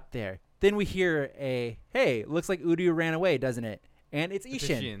folded up there. Then we hear hey, looks like Uryu ran away, doesn't it? And it's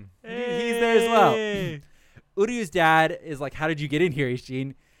Isshin. He's there as well. Uryu's dad is like, how did you get in here,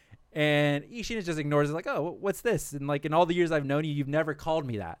 Isshin? And Isshin just ignores it, like, oh, what's this? And like, in all the years I've known you, you've never called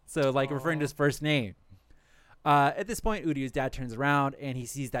me that. So like, referring to his first name. At this point, Uryu's dad turns around and he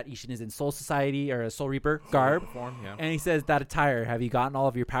sees that Isshin is in Soul Society or a Soul Reaper garb. And he says, that attire, have you gotten all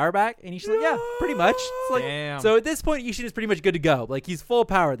of your power back? And Isshin's like, yeah, pretty much. It's like, damn. so at this point, Isshin is pretty much good to go. Like, he's full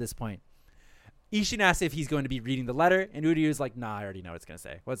power at this point. Isshin asks if he's going to be reading the letter, and Uryu's like, nah, I already know what it's going to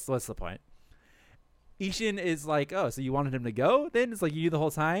say. What's the point? Isshin is like, oh, so you wanted him to go then? It's like you knew the whole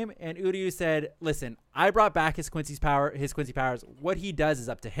time. And Uryu said, listen, I brought back his Quincy powers. What he does is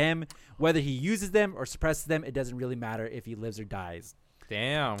up to him. Whether he uses them or suppresses them, it doesn't really matter if he lives or dies.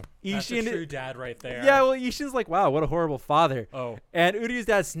 Damn. That's a true dad right there. Yeah, well, Ishin's like, wow, what a horrible father. Oh. And Uryu's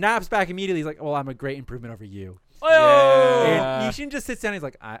dad snaps back immediately. He's like, well, I'm a great improvement over you. Oh! And Isshin just sits down. He's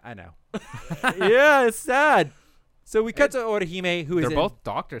like, I know. Yeah, it's sad. So we cut to Orihime, who is They're both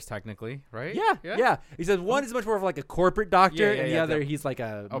doctors, technically, right? Yeah. He says one is much more of like a corporate doctor, and the other he's like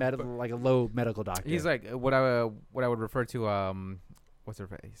a low medical doctor. He's like what I would refer to what's her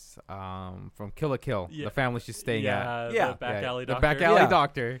face from Kill la Kill, the family she's staying at. The back alley doctor. The back alley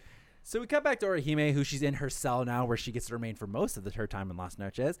doctor. So we cut back to Orihime, who she's in her cell now, where she gets to remain for most of her time in Las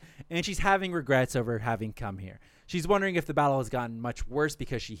Noches, and she's having regrets over having come here. She's wondering if the battle has gotten much worse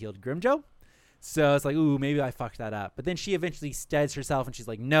because she healed Grimjo. So it's like, ooh, maybe I fucked that up. But then she eventually steadies herself, and she's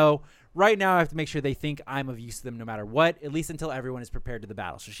like, no, right now I have to make sure they think I'm of use to them no matter what, at least until everyone is prepared to the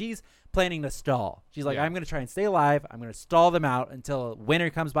battle. So she's planning to stall. She's like, I'm going to try and stay alive. I'm going to stall them out until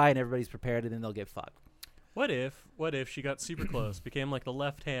winter comes by and everybody's prepared, and then they'll get fucked. What if she got super close, became like the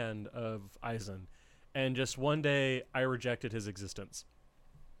left hand of Aizen, and just one day I rejected his existence?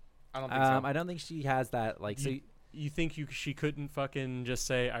 I don't think so. I don't think she has that. Like, You think she couldn't fucking just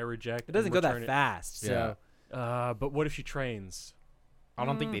say I reject? It doesn't go that fast. Yeah. So, but what if she trains? I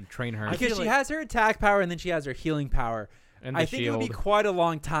don't think they'd train her. Because she has her attack power and then she has her healing power. And I think it would be quite a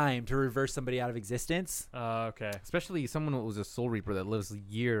long time to reverse somebody out of existence. Okay. Especially someone who was a Soul Reaper that lives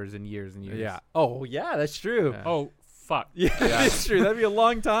years and years and years. Yeah. Oh, yeah, that's true. Yeah. Oh, fuck. Yeah, that's true. That'd be a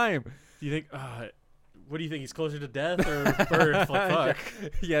long time. Do you think? What do you think? He's closer to death or birth? Like, fuck.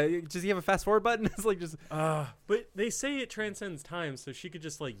 Yeah. Does he have a fast forward button? It's like just. But they say it transcends time, so she could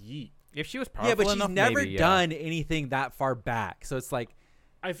just like yeet. If she was powerful Yeah, but she's enough, never maybe, done anything that far back. So it's like.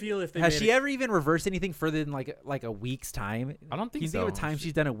 I feel if they has she ever even reversed anything further than like a week's time? I don't think so. so. You think of a time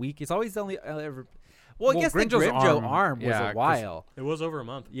she's done a week? It's always only ever. Well, I guess the Grimjo's Grimjo arm was a while. It was over a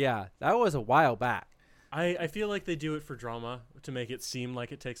month. Yeah, that was a while back. I feel like they do it for drama to make it seem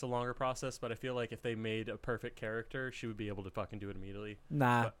like it takes a longer process, but I feel like if they made a perfect character, she would be able to fucking do it immediately.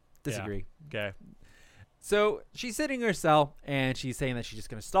 Nah, but, disagree. Yeah. Okay. So she's sitting in her cell, and she's saying that she's just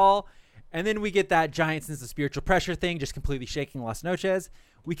going to stall. And then we get that giant sense of spiritual pressure thing just completely shaking Las Noches.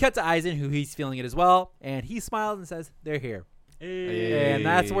 We cut to Aizen, who he's feeling it as well, and he smiles and says, they're here. Hey. And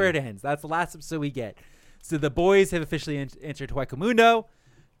that's where it ends. That's the last episode we get. So the boys have officially entered Hueco Mundo.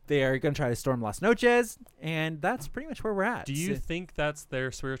 They are going to try to storm Las Noches, and that's pretty much where we're at. Do you think that's their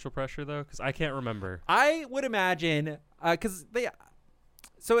spiritual pressure though? Because I can't remember. I would imagine because they.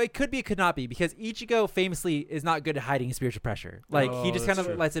 So it could be, it could not be, because Ichigo famously is not good at hiding spiritual pressure. Like he just kind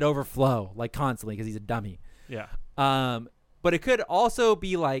of lets it overflow like constantly because he's a dummy. Yeah. But it could also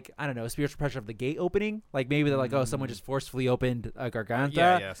be like, I don't know, spiritual pressure of the gate opening. Like maybe they're like, oh, someone just forcefully opened a Garganta.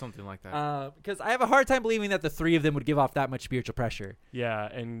 Yeah, something like that. Because I have a hard time believing that the three of them would give off that much spiritual pressure. Yeah,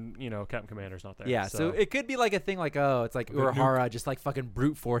 and Captain Commander's not there. Yeah, so it could be like a thing like, oh, it's like Urahara just like fucking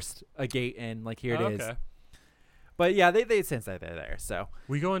brute forced a gate and like here it is. Okay. But yeah, they sense that they're there. So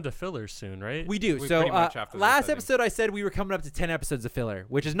we go into fillers soon, right? We do. So last episode I said we were coming up to 10 episodes of filler,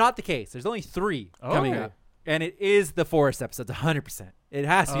 which is not the case. There's only 3 coming up. And it is the forest episodes, 100%. It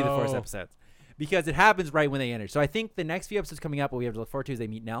has to be the forest episodes because it happens right when they enter. So I think the next few episodes coming up, what we have to look forward to is they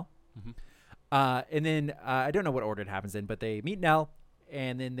meet Nell. Mm-hmm. And then I don't know what order it happens in, but they meet Nell,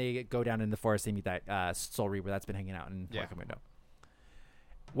 and then they go down in the forest. They meet that Soul Reaper that's been hanging out in Wakamundo.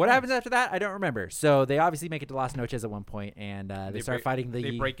 What happens after that, I don't remember. So they obviously make it to Las Noches at one point, and they start fighting the...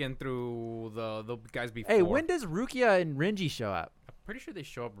 They break in through the guys before. Hey, when does Rukia and Renji show up? I'm pretty sure they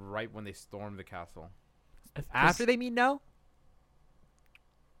show up right when they storm the castle. After they meet Nell?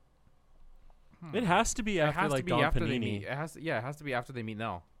 It has to be after Don Panini. It has to be after they meet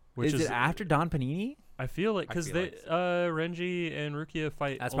Nell. Is it after Don Panini? I feel like because Renji and Rukia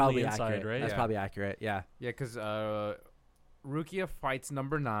fight only inside, accurate. Right? That's probably accurate. Yeah. Yeah, because Rukia fights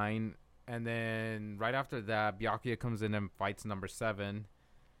number 9, and then right after that, Byakuya comes in and fights number 7,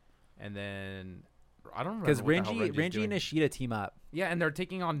 and then I don't remember because Renji and Ishida team up. Yeah, and they're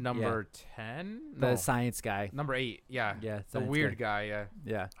taking on number 10, the science guy. Number 8, yeah, the weird guy.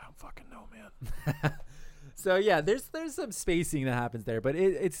 Yeah. I don't fucking know, man. So yeah, there's some spacing that happens there, but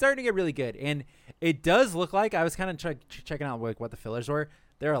it's starting to get really good, and it does look like I was kind of checking out like what the fillers were.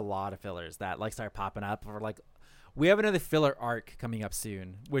 There are a lot of fillers that like start popping up, or like we have another filler arc coming up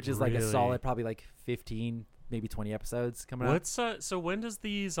soon, which is like a solid probably like 15. Maybe 20 episodes coming up. So when does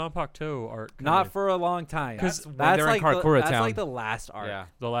the Zanpakuto arc come Not for a long time. Because that's like that's like the last arc. Yeah.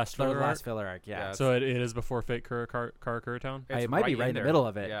 The last filler arc? Yeah. So it is before Fate Karakura Town? It might be right in the middle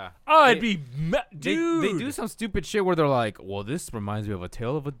of it. Yeah. Oh, it'd be... Dude! They do some stupid shit where they're like, well, this reminds me of A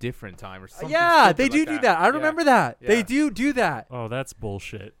Tale of a Different Time or something. Yeah, they do that. I remember that. Yeah. They do that. Oh, that's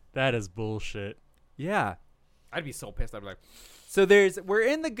bullshit. That is bullshit. Yeah. I'd be so pissed. I'd be like... So we're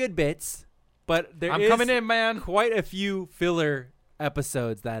in the good bits. But I'm coming in, man. Quite a few filler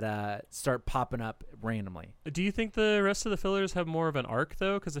episodes that start popping up randomly. Do you think the rest of the fillers have more of an arc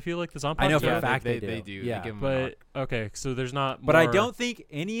though? Because I feel like the Zanpakuto. I know for a fact they do. Yeah, they give them an arc. Okay, so there's not. But I don't think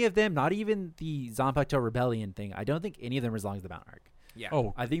any of them, not even the Zanpakuto Rebellion thing. I don't think any of them as long as the Mount arc. Yeah.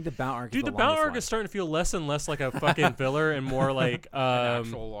 Oh, I think the Mount arc. Dude, is the Mount arc is starting to feel less and less like a fucking filler and more like an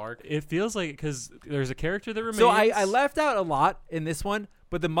actual arc. It feels like because there's a character that remains. So I left out a lot in this one,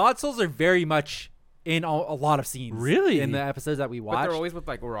 but the mod souls are very much in a lot of scenes. Really? In the episodes that we watched. But they're always with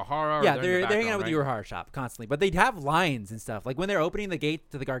like Urahara. Yeah, they're hanging out with the Urahara shop constantly. But they'd have lines and stuff. Like when they're opening the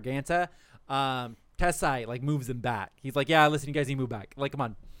gate to the Garganta, Tessai like moves them back. He's like, yeah, listen, you guys need to move back. Like, come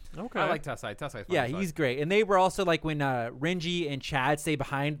on. Okay. I like Tessai. Tessai's yeah, he's great. And they were also like when Renji and Chad stay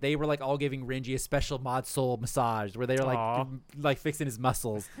behind, they were like all giving Renji a special mod soul massage where they were like fixing his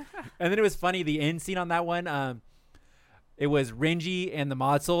muscles. And then it was funny, the end scene on that one, it was Renji and the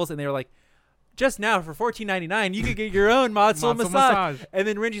mod souls, and they were like, just now for $14.99, you could get your own mod soul massage. And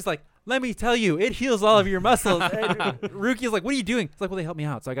then Renji's like, let me tell you, it heals all of your muscles. And Ruki's like, what are you doing? It's like, well, they helped me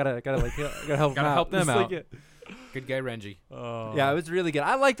out, so I gotta help them out. Help them out. Like, good guy, Renji. Yeah, it was really good.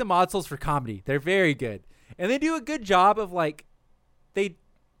 I like the mod souls for comedy. They're very good. And they do a good job of like,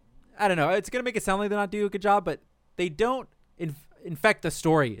 I don't know, it's going to make it sound like they're not doing a good job, but they don't infect the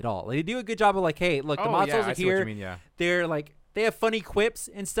story at all. They do a good job of like, hey, look, the mod souls are here. What you mean, yeah. They're like, they have funny quips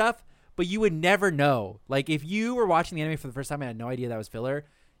and stuff, but you would never know. Like if you were watching the anime for the first time and had no idea that was filler,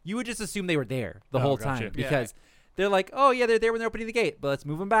 you would just assume they were there the whole time because they're like, oh yeah, they're there when they're opening the gate, but let's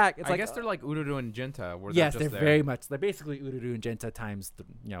move them back. It's I guess they're like Ururu and Genta. Yes, they're very much. They're basically Ururu and Genta times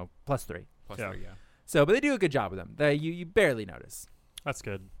plus 3. Plus 3, yeah. So, but they do a good job with them. You barely notice. That's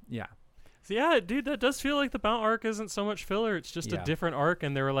good. Yeah. So yeah, dude, that does feel like the Mount arc isn't so much filler. It's just a different arc,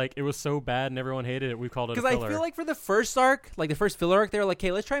 and they were like, it was so bad and everyone hated it. We called it a filler. Because I feel like for the first arc, like the first filler arc, they were like,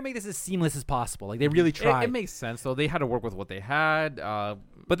 hey, let's try and make this as seamless as possible. Like they really tried. It makes sense though. They had to work with what they had.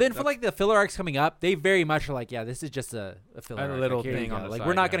 But then for like the filler arcs coming up, they very much are like, yeah, this is just a filler arc. Little thing on the like side,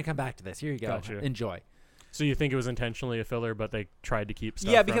 we're not going to come back to this. Here you go. Gotcha. Enjoy. So you think it was intentionally a filler, but they tried to keep stuff?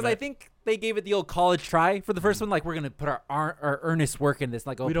 Yeah, because I think they gave it the old college try for the first one. Like we're gonna put our earnest work in this.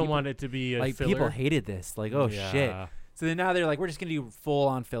 Like we don't want it to be a like filler. People hated this. Like shit. So then now they're like, we're just going to do full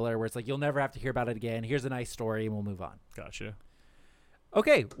on filler where it's like, you'll never have to hear about it again. Here's a nice story and we'll move on. Gotcha.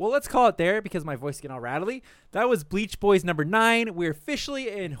 Okay, well, let's call it there because my voice is getting all rattly. That was Bleach Boys number 9. We're officially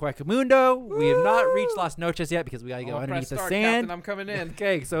in Huecamundo. We have not reached Las Noches yet because we got to go underneath the sand. Captain, I'm coming in.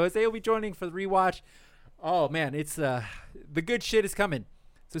 Okay, so Jose will be joining for the rewatch. Oh, man, it's the good shit is coming.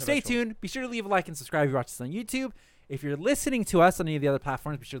 So stay tuned. Be sure to leave a like and subscribe if you watch this on YouTube. If you're listening to us on any of the other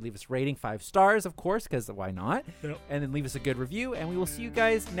platforms, be sure to leave us a rating, 5 stars, of course, because why not? Yep. And then leave us a good review. And we will see you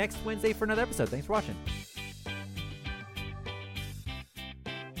guys next Wednesday for another episode. Thanks for watching.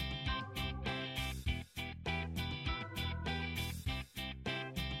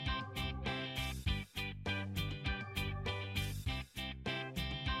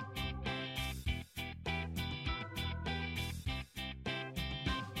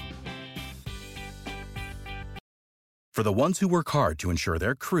 For the ones who work hard to ensure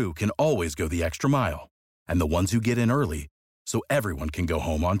their crew can always go the extra mile, and the ones who get in early so everyone can go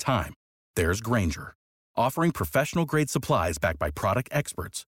home on time, there's Grainger, offering professional-grade supplies backed by product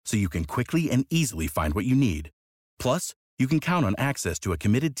experts so you can quickly and easily find what you need. Plus, you can count on access to a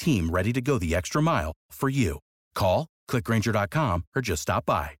committed team ready to go the extra mile for you. Call, click Grainger.com, or just stop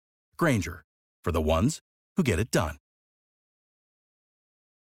by. Grainger, for the ones who get it done.